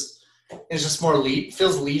 and it's just more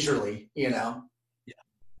feels leisurely, Yeah.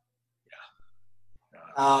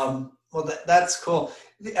 Well, that's cool.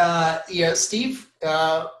 Steve,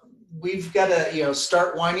 we've got to,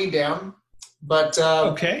 start winding down, but,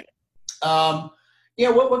 okay.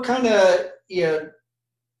 What kind of,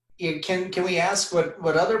 can we ask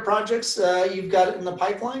what other projects you've got in the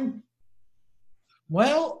pipeline?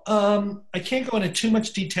 Well, I can't go into too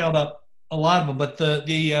much detail about a lot of them, but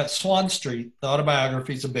the Swan Street, the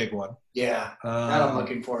autobiography, is a big one. Yeah, that I'm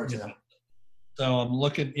looking forward to. So I'm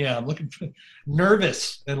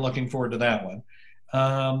nervous and looking forward to that one.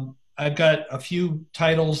 I've got a few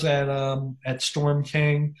titles at Storm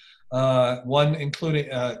King. One including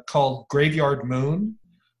called Graveyard Moon,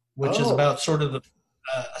 which is about sort of a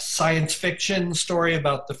science fiction story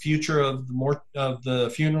about the future of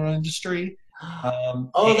the funeral industry.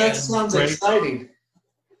 That sounds exciting.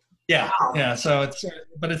 Yeah, wow. Yeah. So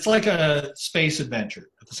it's like a space adventure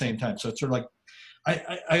at the same time. So it's sort of like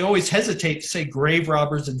I always hesitate to say grave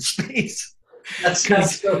robbers in space.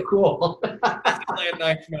 That's so cool. Land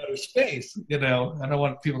from outer space. I don't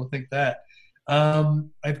want people to think that.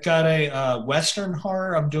 I've got a Western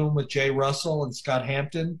horror I'm doing with Jay Russell and Scott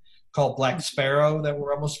Hampton called Black Sparrow that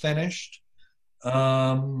we're almost finished.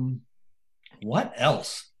 What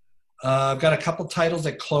else? I've got a couple titles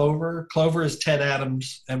at Clover. Clover is Ted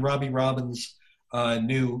Adams and Robbie Robbins'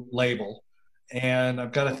 new label. And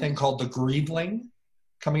I've got a thing called The Grieveling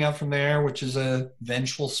coming out from there, which is a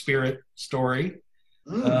vengeful spirit story.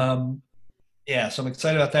 So I'm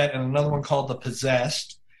excited about that. And another one called The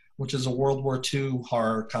Possessed, which is a World War II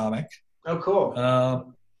horror comic. Oh, cool.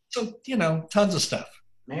 So, tons of stuff.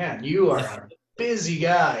 Man, you are a busy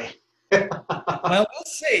guy. Well, we'll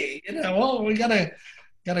see. We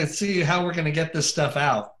gotta see how we're gonna get this stuff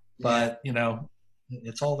out. But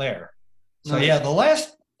it's all there. So nice. the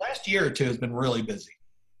last year or two has been really busy.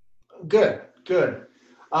 Good.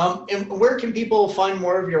 And where can people find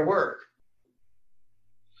more of your work?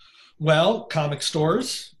 Well, comic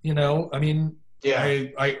stores, I mean, Yeah.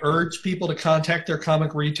 I urge people to contact their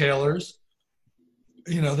comic retailers.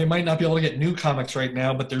 They might not be able to get new comics right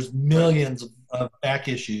now, but there's Right. millions of back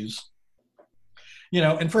issues.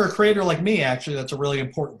 And for a creator like me, actually, that's a really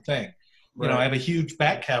important thing. I Right. have a huge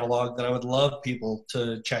back catalog that I would love people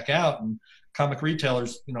to check out, and comic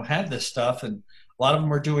retailers, have this stuff, and a lot of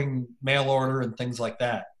them are doing mail order and things like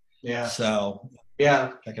that. Yeah. So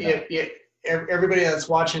Yeah. check it Yeah. out. Yeah. Everybody that's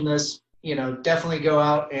watching this, definitely go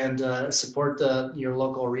out and support your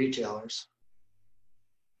local retailers.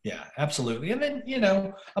 Yeah, absolutely. And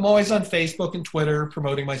then, I'm always on Facebook and Twitter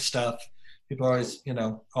promoting my stuff. People are always,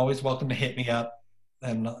 always welcome to hit me up.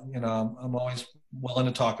 And, I'm always willing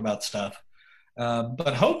to talk about stuff.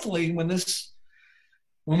 But hopefully when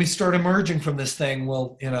we start emerging from this thing,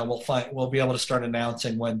 we'll be able to start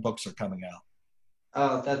announcing when books are coming out.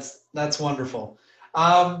 Oh, that's wonderful.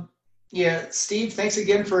 Yeah, Steve, thanks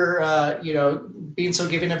again for being so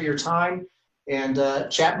giving of your time and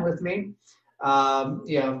chatting with me.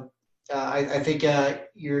 I think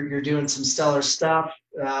you're doing some stellar stuff.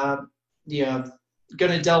 You know,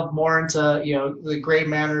 going to delve more into the Gray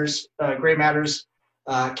Matters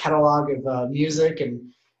catalog of music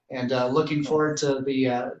and looking forward to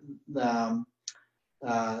the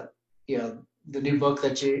uh, the new book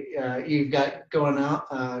that you've got going out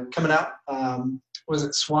coming out. Was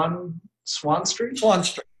it Swan Street? Swan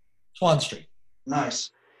Street. Swan Street.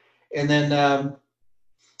 Nice. And then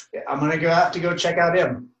I'm gonna have to go check out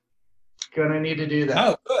him. Gonna need to do that.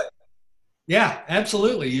 Oh, good. Yeah,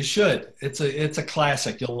 absolutely. You should. It's a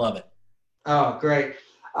classic. You'll love it. Oh, great.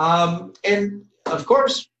 And of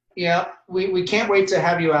course, yeah, we can't wait to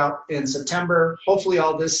have you out in September. Hopefully,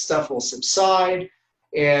 all this stuff will subside,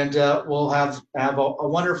 and we'll have a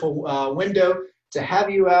wonderful window to have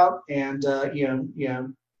you out and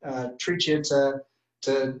treat you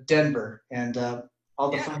to Denver and all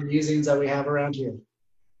the Yeah. fun musings that we have around here.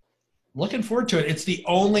 Looking forward to it. It's the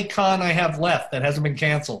only con I have left that hasn't been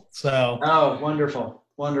canceled. So Oh, wonderful,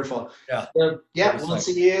 wonderful. yeah, So, yeah, very we'll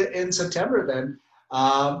excited. see you in September then.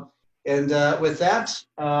 And with that,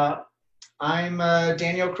 I'm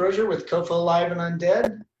Daniel Crozier with COFOH Live and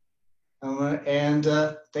Undead.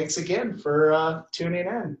 And thanks again for tuning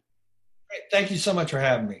in. Great. Thank you so much for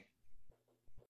having me.